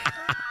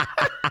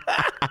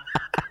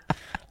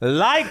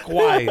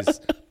 Likewise.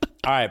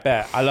 All right,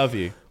 bet. I love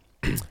you.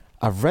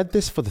 I've read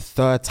this for the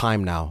 3rd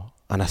time now,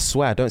 and I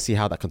swear I don't see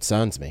how that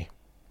concerns me.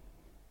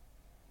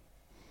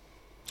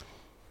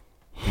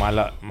 My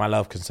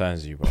love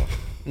concerns you, bro.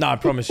 No, I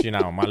promise you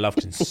now, my love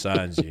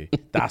concerns you.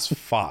 That's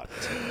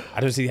fucked. I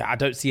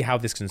don't see how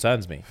this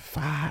concerns me.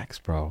 Facts,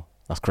 bro.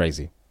 That's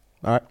crazy.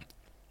 All right.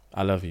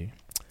 I love you.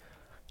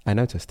 I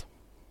noticed.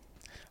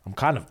 I'm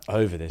kind of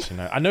over this, you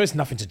know. I know it's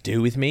nothing to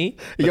do with me.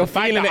 You're the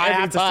fact feeling that it I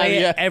every have to time,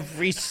 say yeah. it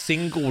every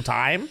single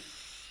time.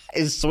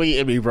 It's sweet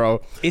in me,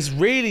 bro. It's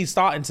really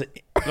starting to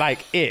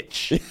like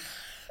itch.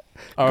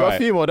 Got a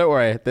few more, don't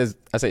worry. There's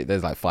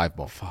like 5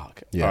 more.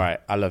 Fuck. Yeah. All right,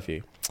 I love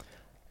you.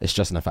 It's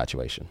just an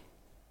infatuation.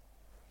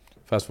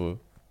 First of all,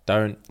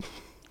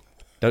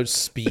 don't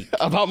speak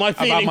About my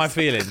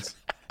feelings.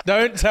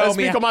 Don't tell Don't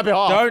me speak on my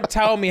behalf. Don't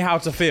tell me how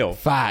to feel.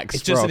 Facts,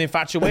 It's just bro. an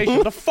infatuation.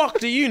 What the fuck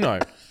do you know?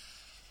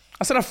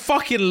 I said I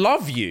fucking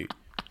love you.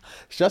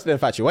 It's just an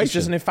infatuation. It's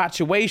just an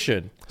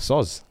infatuation.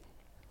 Soz.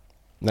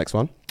 Next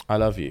one. I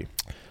love you.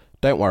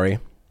 Don't worry.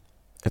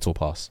 It'll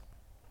pass.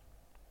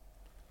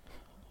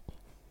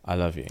 I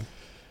love you.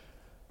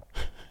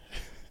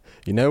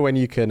 You know when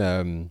you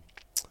can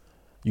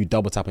you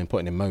double tap and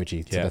put an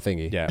emoji to Yeah. the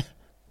thingy? Yeah.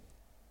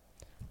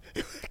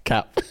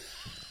 Cap.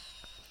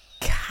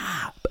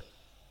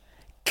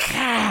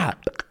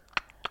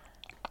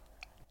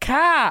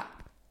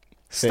 Cap.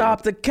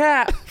 Stop the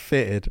cap.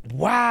 Fitted.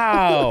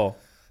 Wow.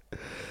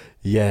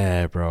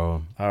 Yeah,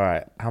 bro. All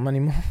right. How many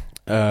more?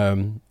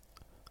 One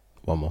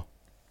more.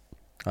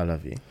 I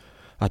love you.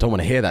 I don't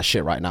want to hear that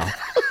shit right now.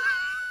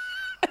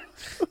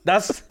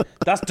 That's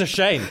the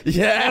shame.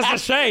 Yeah. That's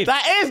the shame.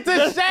 That is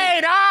the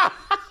shade. Ah!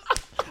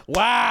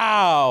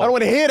 Wow. I don't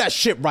want to hear that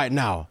shit right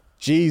now.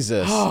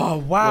 Jesus. Oh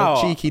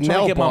wow. Your cheeky I'm trying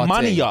nail to get my bar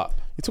money thing. up.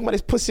 You're talking about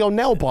this pussy on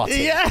nail bar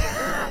thing.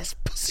 Yeah.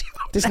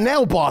 This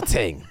nail bar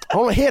thing. I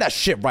don't want to hear that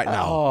shit right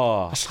now.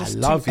 Oh, That's I just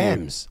love two you.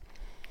 M's.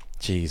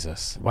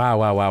 Jesus. Wow.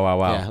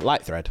 Yeah,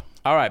 light thread.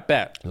 All right,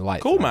 bet.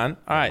 Light Cool, thread. man.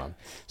 All right. man.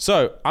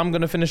 So I'm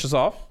gonna finish us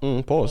off.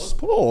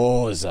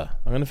 Pause.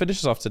 I'm gonna finish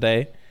us off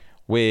today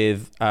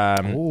with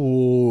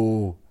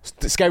Ooh.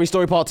 Scary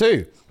Story Part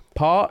 2.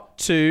 part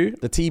 2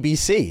 The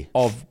TBC.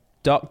 of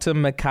Dr.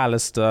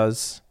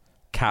 McAllister's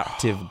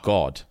Captive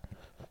God.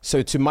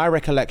 So to my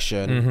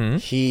recollection,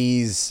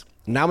 he's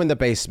now in the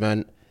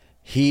basement.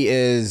 He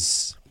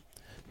is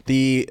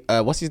the,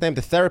 what's his name?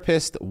 The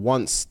therapist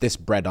wants this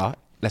brother,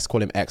 let's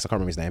call him X, I can't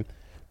remember his name.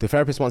 The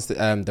therapist wants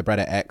the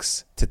brother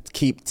X to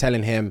keep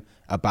telling him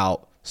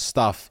about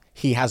stuff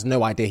he has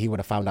no idea he would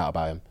have found out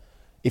about him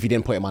if he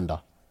didn't put him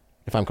under,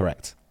 if I'm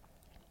correct.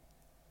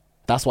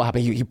 That's what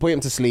happened. He put him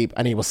to sleep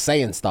and he was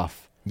saying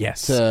stuff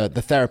Yes. to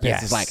the therapist.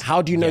 Yes. It's like,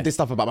 how do you know Yes. this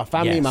stuff about my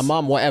family, Yes. my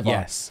mum, whatever?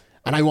 Yes.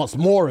 And he wants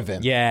more of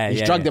him. Yeah,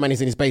 He's yeah, drugged yeah. him and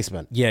he's in his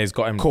basement. Yeah, he's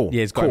got him. Cool.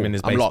 Yeah, he's got him in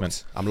his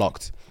basement. I'm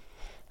locked.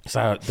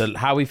 So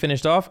how we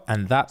finished off,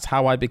 and that's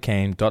how I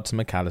became Dr.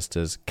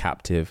 McAllister's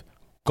Captive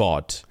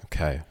God.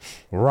 Okay.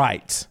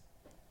 Right.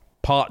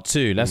 Part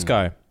 2. Let's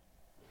go.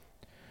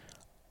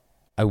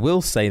 I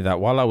will say that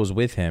while I was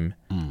with him,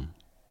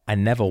 I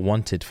never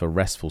wanted for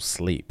restful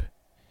sleep.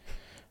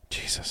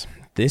 Jesus.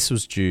 This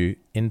was due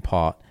in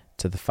part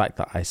to the fact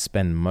that I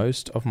spend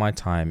most of my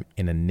time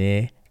in a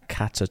near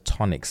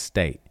catatonic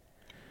state.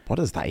 What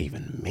does that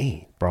even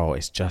mean? Bro,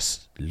 it's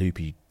just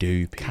loopy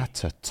doopy.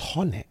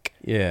 Catatonic.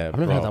 Yeah, I've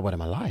never bro. heard that word in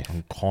my life.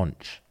 I'm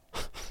conch.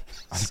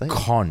 Say,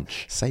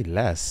 Conch. say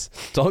less.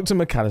 Dr.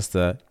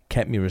 McAllister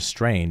kept me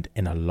restrained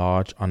in a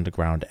large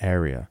underground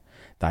area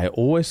that I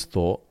always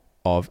thought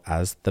of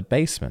as the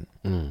basement.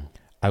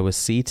 I was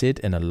seated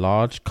in a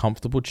large,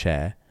 comfortable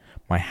chair,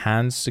 my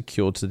hands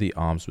secured to the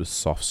arms with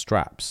soft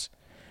straps.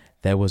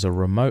 There was a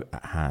remote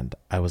at hand.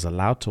 I was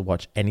allowed to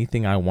watch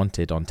anything I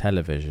wanted on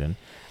television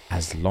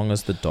as long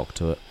as the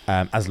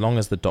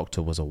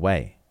doctor was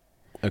away.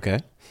 Okay.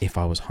 If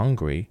I was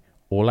hungry,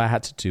 all I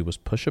had to do was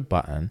push a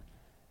button,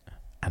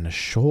 and a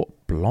short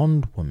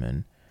blonde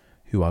woman,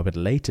 who I would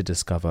later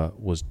discover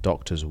was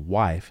Doctor's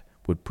wife,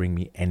 would bring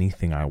me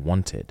anything I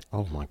wanted.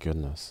 Oh my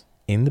goodness.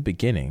 In the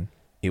beginning,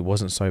 it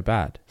wasn't so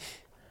bad.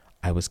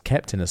 I was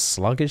kept in a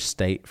sluggish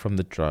state from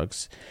the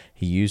drugs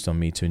he used on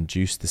me to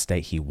induce the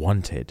state he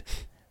wanted,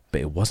 but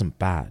it wasn't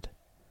bad.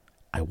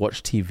 I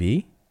watched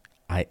TV,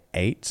 I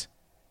ate,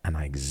 and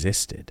I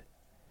existed.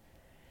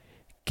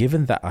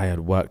 Given that I had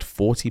worked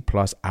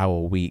 40+ hour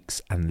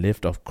weeks and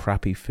lived off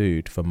crappy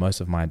food for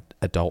most of my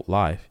adult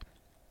life,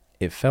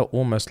 it felt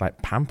almost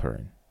like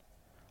pampering.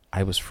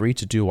 I was free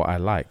to do what I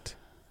liked,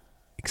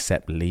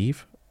 except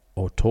leave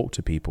or talk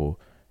to people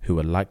who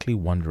were likely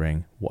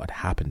wondering what had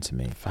happened to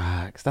me.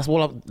 Facts. That's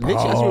all I'm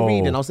literally as you're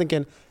reading, I was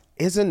thinking,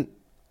 isn't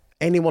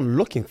anyone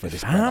looking for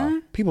this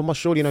brother? People must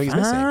surely know he's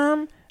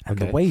missing. And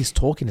Okay. the way he's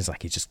talking is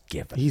like he's just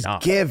given He's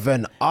up.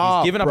 given up.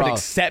 He's given up bruv. and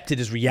accepted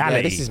his reality.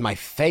 Yeah, this is my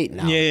fate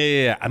now.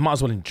 Yeah. I might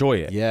as well enjoy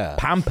it. Yeah.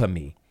 Pamper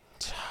me.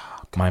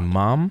 My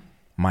mum,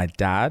 my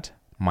dad,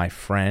 my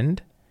friend,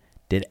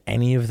 did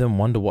any of them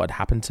wonder what had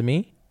happened to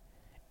me?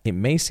 It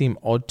may seem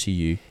odd to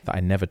you that I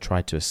never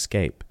tried to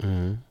escape,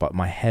 but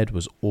my head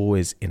was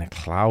always in a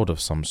cloud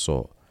of some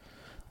sort.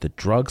 The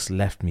drugs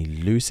left me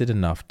lucid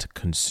enough to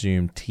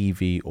consume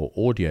TV or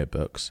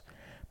audiobooks,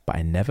 but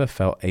I never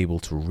felt able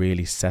to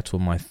really settle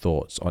my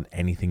thoughts on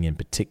anything in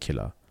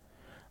particular.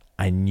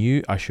 I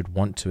knew I should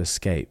want to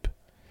escape,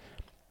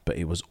 but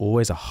it was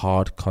always a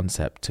hard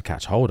concept to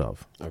catch hold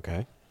of.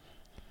 Okay.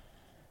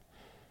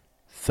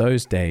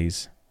 Those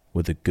days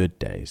were the good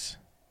days,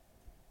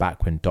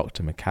 back when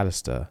Dr.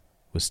 McAllister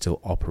was still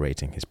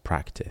operating his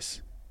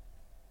practice.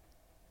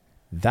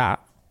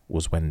 That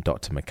was when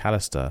Dr.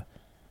 McAllister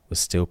was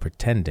still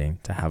pretending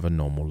to have a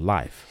normal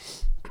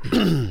life.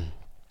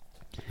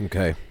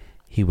 Okay.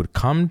 He would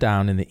come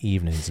down in the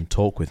evenings and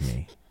talk with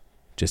me,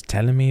 just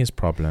telling me his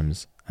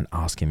problems and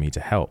asking me to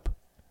help.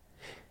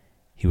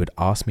 He would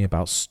ask me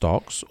about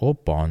stocks or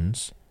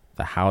bonds,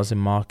 the housing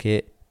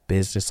market,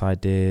 business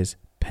ideas,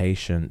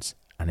 patience,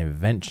 and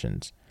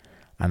inventions,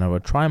 and I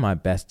would try my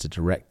best to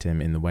direct him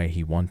in the way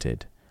he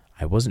wanted.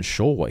 I wasn't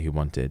sure what he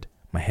wanted.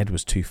 My head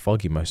was too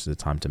foggy most of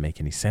the time to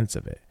make any sense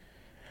of it.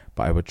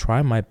 But I would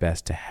try my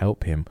best to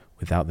help him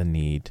without the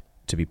need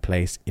to be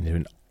placed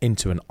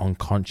into an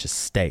unconscious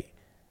state.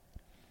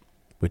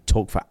 We'd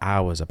talk for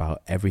hours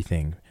about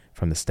everything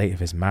from the state of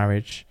his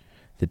marriage,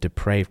 the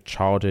depraved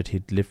childhood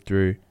he'd lived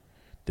through,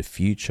 the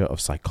future of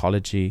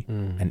psychology,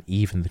 and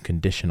even the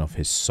condition of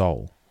his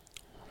soul.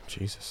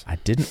 Jesus. I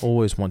didn't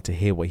always want to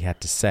hear what he had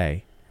to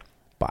say,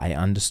 but I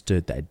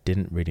understood that it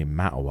didn't really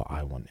matter what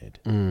I wanted.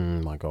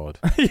 My God.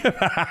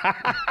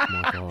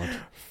 My God.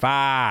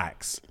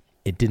 Facts.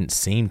 It didn't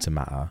seem to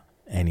matter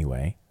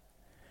anyway.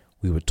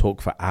 We would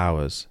talk for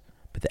hours,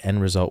 but the end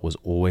result was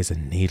always a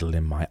needle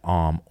in my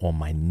arm or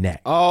my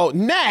neck. Oh,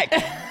 neck!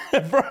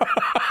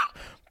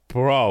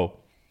 Bro.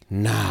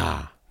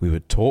 Nah. We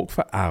would talk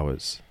for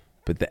hours,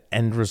 but the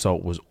end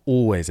result was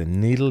always a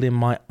needle in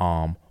my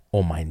arm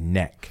or my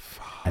neck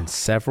and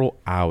several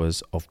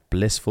hours of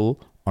blissful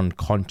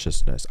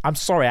unconsciousness. I'm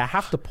sorry, I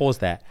have to pause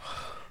there.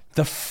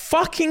 The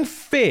fucking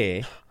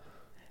fear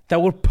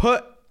that would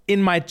put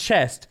in my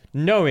chest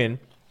knowing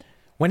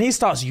when he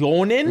starts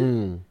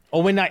yawning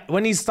or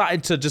when he's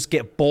started to just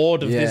get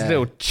bored of this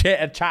little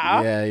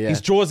chatter, he's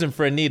drawing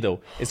for a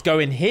needle. It's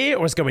going here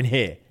or it's going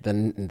here. The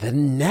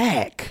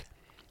neck.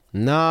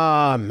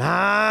 Nah,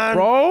 man.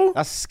 Bro.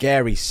 That's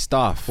scary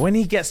stuff. When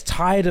he gets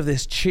tired of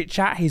this chit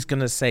chat, he's going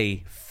to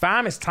say,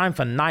 fam, it's time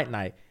for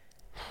night.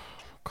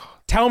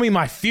 Tell me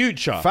my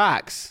future.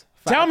 Facts.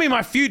 Tell me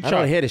my future. I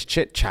don't hear this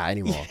chit chat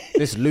anymore.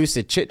 This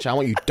lucid chit chat. I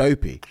want you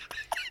dopey.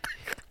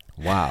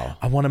 Wow.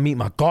 I want to meet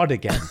my God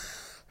again.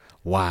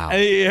 Wow.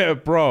 Yeah,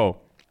 bro.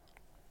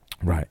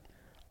 Right.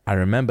 I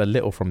remember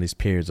little from these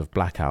periods of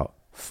blackout,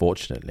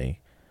 fortunately,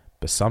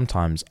 but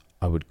sometimes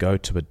I would go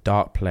to a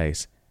dark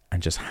place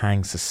and just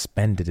hang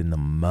suspended in the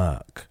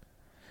murk.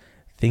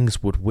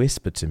 Things would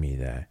whisper to me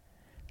there,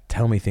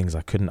 tell me things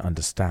I couldn't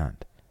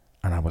understand,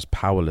 and I was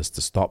powerless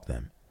to stop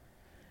them.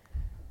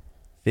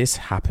 This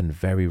happened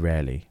very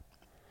rarely,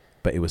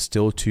 but it was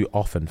still too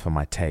often for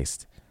my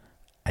taste.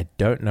 I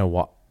don't know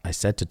what I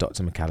said to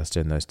Dr. McAllister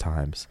in those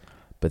times,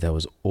 but there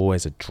was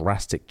always a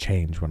drastic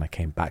change when I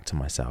came back to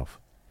myself.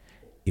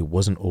 It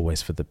wasn't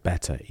always for the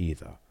better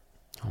either.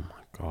 Oh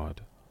my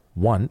God.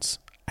 Once,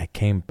 I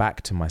came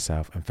back to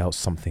myself and felt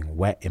something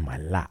wet in my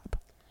lap.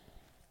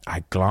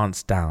 I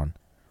glanced down,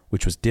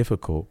 which was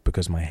difficult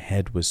because my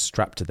head was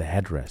strapped to the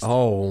headrest.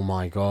 Oh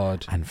my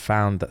God. And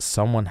found that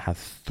someone had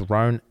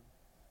thrown...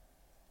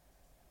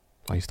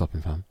 Why are you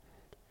stopping, fam?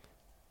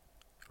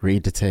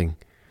 Read the ting.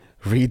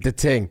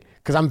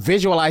 Because I'm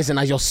visualizing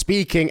as you're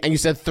speaking and you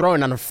said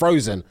thrown and I'm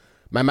frozen.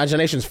 My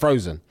imagination's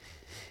frozen.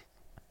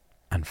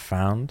 And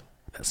found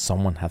that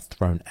someone had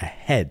thrown a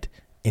head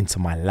into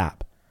my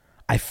lap.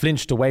 I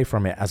flinched away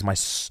from it as my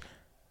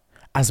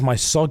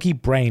soggy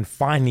brain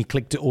finally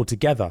clicked it all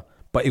together,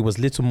 but it was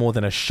little more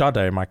than a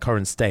shudder in my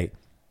current state.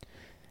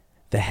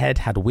 The head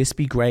had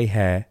wispy grey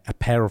hair, a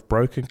pair of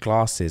broken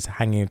glasses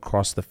hanging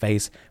across the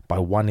face by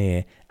one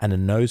ear, and a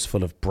nose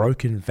full of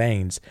broken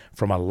veins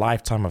from a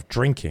lifetime of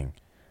drinking.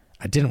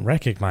 I didn't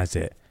recognize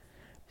it,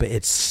 but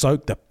it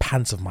soaked the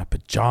pants of my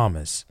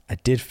pajamas. I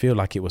did feel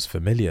like it was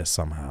familiar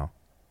somehow.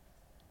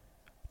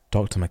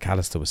 Dr.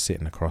 McAllister was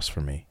sitting across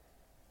from me,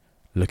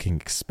 looking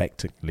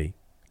expectantly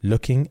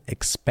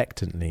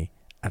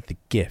at the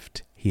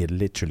gift he had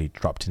literally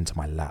dropped into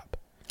my lap.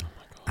 Oh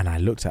my God. And I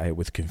looked at it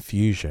with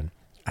confusion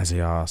as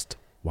he asked,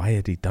 why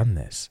had he done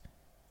this?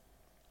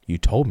 You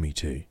told me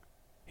to,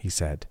 he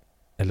said,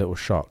 a little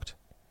shocked.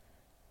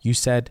 You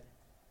said,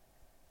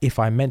 if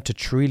I meant to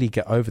truly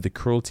get over the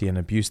cruelty and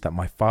abuse that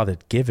my father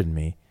had given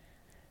me,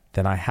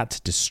 then I had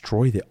to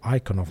destroy the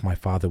icon of my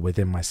father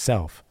within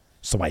myself.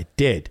 So I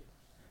did.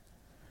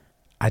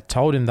 I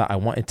told him that I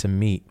wanted to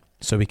meet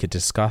so we could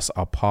discuss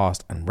our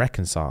past and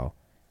reconcile.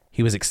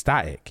 He was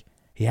ecstatic.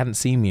 He hadn't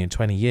seen me in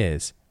 20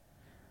 years.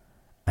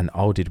 And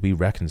oh, did we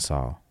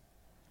reconcile.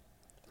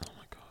 Oh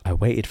my God. I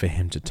waited for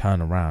him to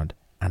turn around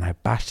and I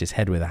bashed his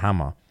head with a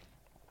hammer,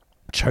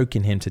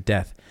 choking him to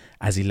death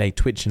as he lay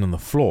twitching on the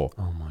floor.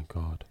 Oh my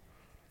God.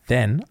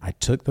 Then I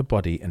took the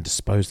body and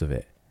disposed of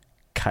it,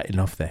 cutting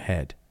off the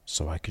head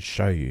so I could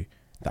show you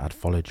that I'd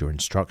followed your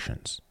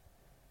instructions.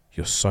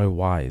 You're so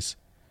wise,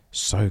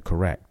 so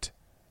correct,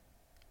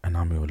 and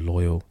I'm your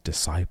loyal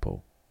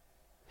disciple.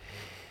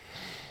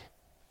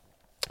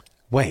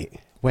 Wait.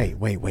 I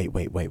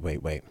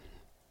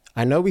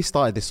know we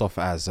started this off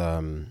as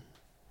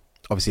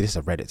obviously this is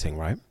a Reddit thing,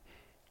 right?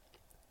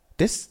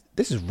 This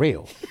is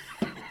real.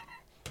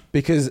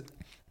 Because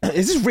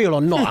is this real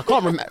or not? I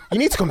can't remember. You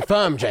need to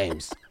confirm,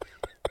 James.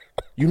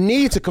 You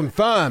need to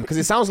confirm, because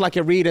it sounds like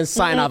you're reading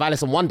something out of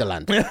Alice in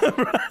Wonderland.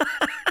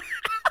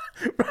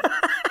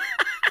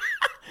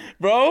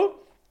 Bro,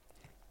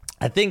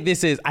 I think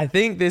this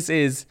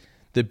is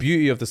the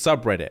beauty of the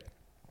subreddit.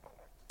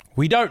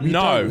 We don't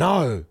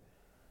know.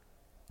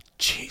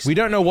 Jeez. We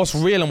don't know what's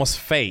real and what's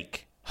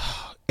fake.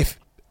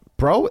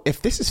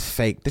 If this is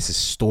fake, this is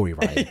story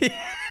writing.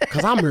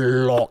 Because I'm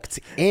locked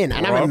in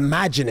and I'm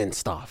imagining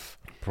stuff.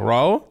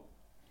 Bro,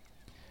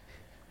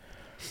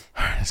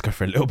 let's go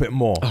for a little bit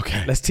more.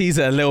 Okay. Let's tease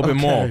it a little bit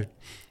more.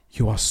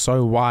 You are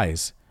so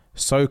wise,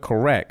 so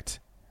correct,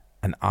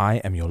 and I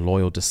am your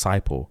loyal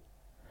disciple.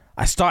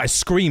 I started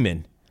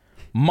screaming,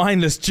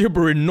 mindless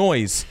gibbering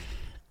noise,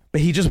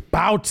 but he just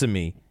bowed to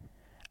me.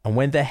 And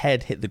when the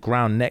head hit the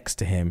ground next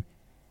to him,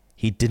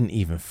 he didn't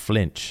even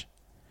flinch.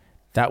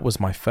 That was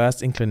my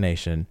first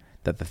inclination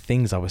that the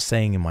things I was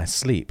saying in my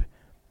sleep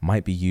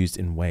might be used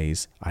in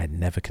ways I had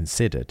never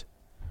considered.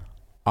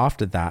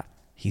 After that,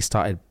 he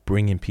started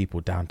bringing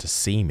people down to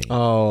see me.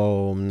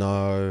 Oh,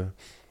 no.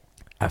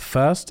 At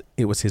first,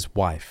 it was his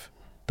wife,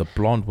 the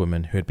blonde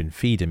woman who had been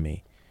feeding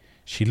me.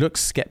 She looked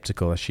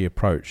skeptical as she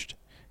approached,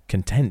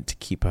 content to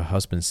keep her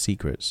husband's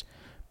secrets,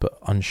 but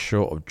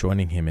unsure of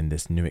joining him in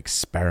this new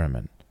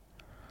experiment.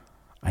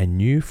 I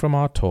knew from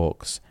our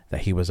talks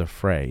that he was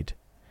afraid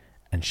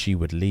and she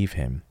would leave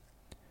him.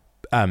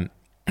 No.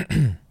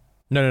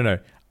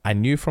 I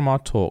knew from our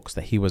talks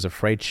that he was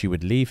afraid she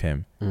would leave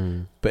him,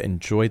 but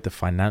enjoyed the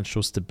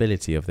financial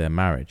stability of their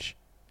marriage.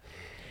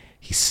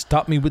 He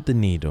stuck me with the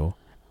needle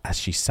as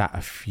she sat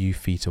a few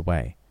feet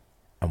away.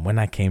 And when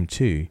I came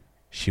to,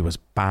 she was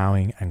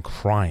bowing and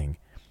crying,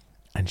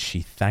 and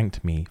she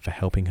thanked me for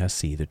helping her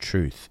see the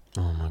truth.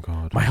 Oh my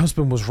God. My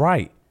husband was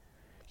right.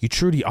 You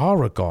truly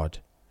are a god.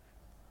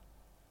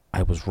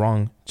 I was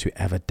wrong to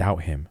ever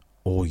doubt him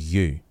or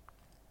you.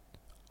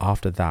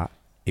 After that,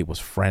 it was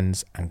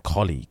friends and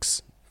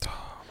colleagues.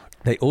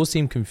 They all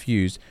seemed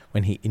confused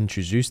when he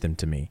introduced them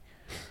to me,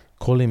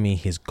 calling me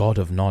his god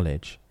of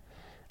knowledge,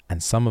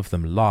 and some of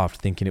them laughed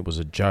thinking it was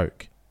a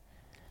joke.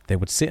 They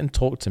would sit and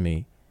talk to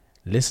me,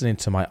 listening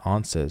to my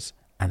answers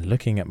and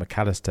looking at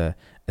McAllister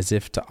as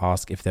if to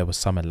ask if there was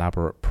some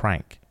elaborate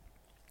prank.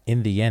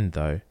 In the end,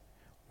 though,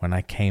 when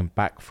I came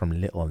back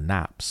from little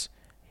naps,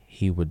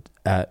 he would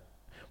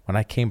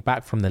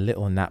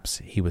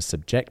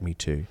subject me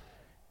to,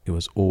 it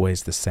was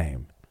always the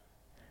same.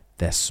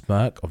 Their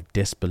smirk of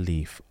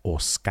disbelief or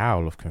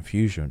scowl of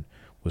confusion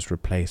was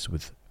replaced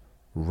with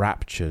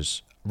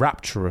rapturous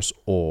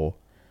awe,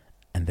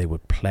 and they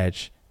would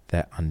pledge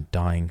their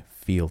undying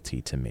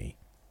fealty to me.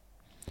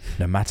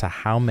 No matter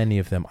how many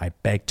of them I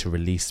begged to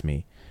release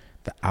me,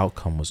 the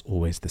outcome was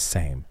always the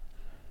same.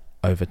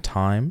 Over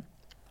time,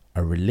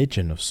 a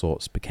religion of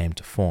sorts became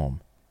to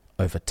form.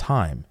 Over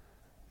time,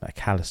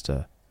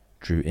 McAllister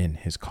drew in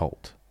his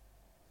cult.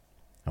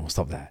 And we'll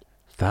stop there.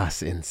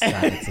 That's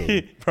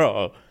insanity.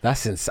 Bro.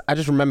 That's insane. I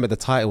just remember the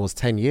title was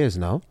 10 years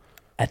now.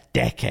 A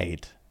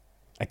decade.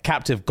 A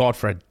captive god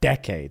for a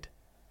decade.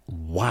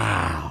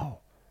 Wow.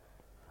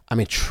 I'm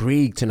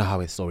intrigued to know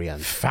how his story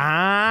ends.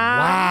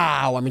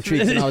 Wow. I'm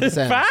intrigued to know how this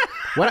ends.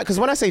 Because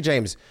when I say,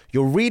 James,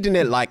 you're reading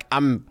it like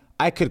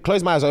I could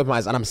close my eyes, open my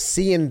eyes, and I'm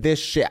seeing this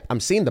shit. I'm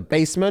seeing the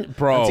basement.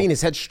 Bro. I'm seeing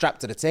his head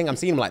strapped to the thing. I'm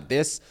seeing him like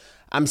this.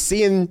 I'm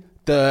seeing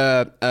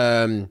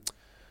the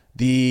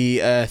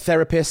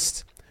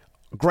therapist,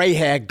 grey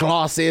hair,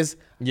 glasses,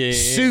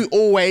 suit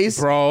always.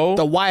 Bro.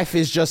 The wife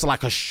is just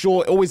like a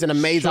short, always in a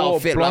maid's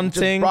outfit.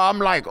 Blunting. Bro, I'm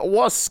like,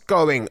 what's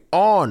going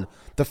on?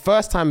 The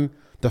first time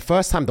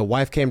the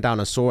wife came down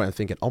and saw it and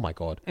thinking, oh my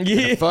God.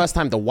 Yeah. The first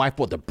time the wife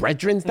brought the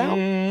brethrens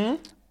down,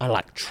 I'm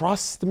like,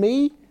 trust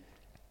me.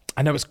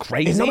 I know it's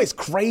crazy. I know it's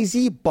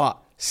crazy, but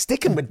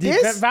sticking with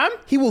this, fam,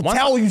 he will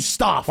tell you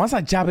stuff. Once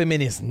I jab him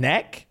in his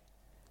neck,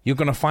 you're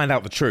going to find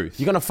out the truth.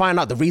 You're going to find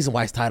out the reason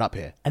why he's tied up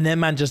here. And then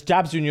man just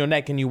jabs you in your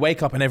neck and you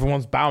wake up and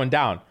everyone's bowing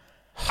down.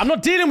 I'm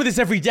not dealing with this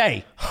every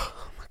day. Oh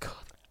my God.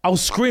 I'll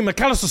scream,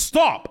 McAllister,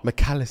 stop.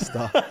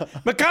 McAllister.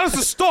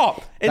 McAllister,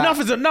 stop. Enough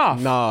is enough.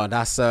 No,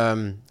 that's,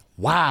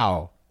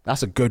 wow.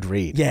 That's a good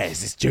read.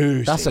 Yes, it's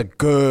juicy. That's a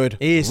good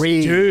read.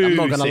 Juicy. I'm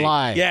not going to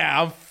lie.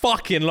 Yeah, I'm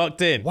fucking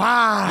locked in.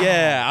 Wow.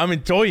 Yeah, I'm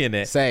enjoying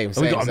it. Same.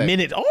 We got a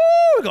minute.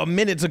 Oh, we got a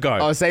minute to go.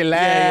 Oh, say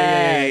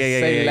less.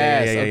 Say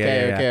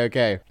less.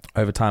 Okay.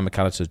 Over time,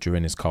 McAllister drew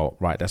in his cult.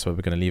 Right, that's where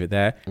we're going to leave it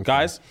there. Okay.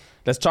 Guys,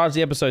 let's charge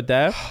the episode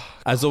there.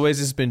 As always,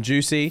 this has been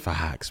juicy.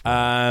 Facts,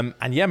 bro.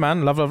 And yeah,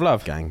 man,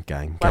 love. Gang.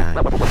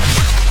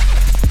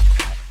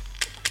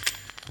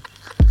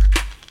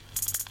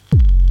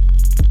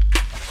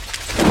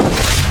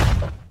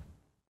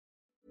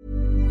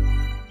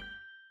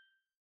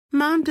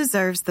 Mom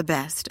deserves the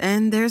best,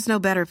 and there's no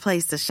better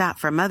place to shop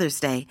for Mother's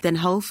Day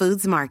than Whole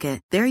Foods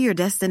Market. They're your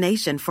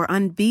destination for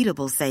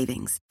unbeatable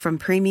savings, from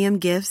premium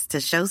gifts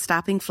to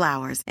show-stopping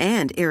flowers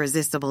and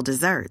irresistible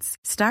desserts.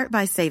 Start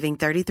by saving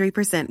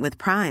 33% with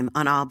Prime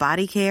on all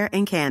body care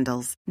and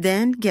candles.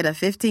 Then get a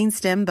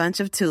 15-stem bunch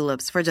of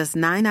tulips for just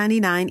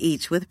 $9.99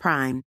 each with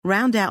Prime.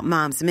 Round out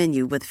Mom's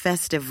menu with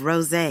festive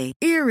rosé,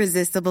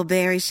 irresistible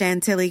berry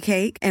chantilly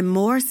cake, and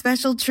more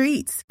special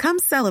treats. Come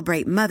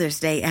celebrate Mother's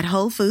Day at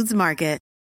Whole Foods Market.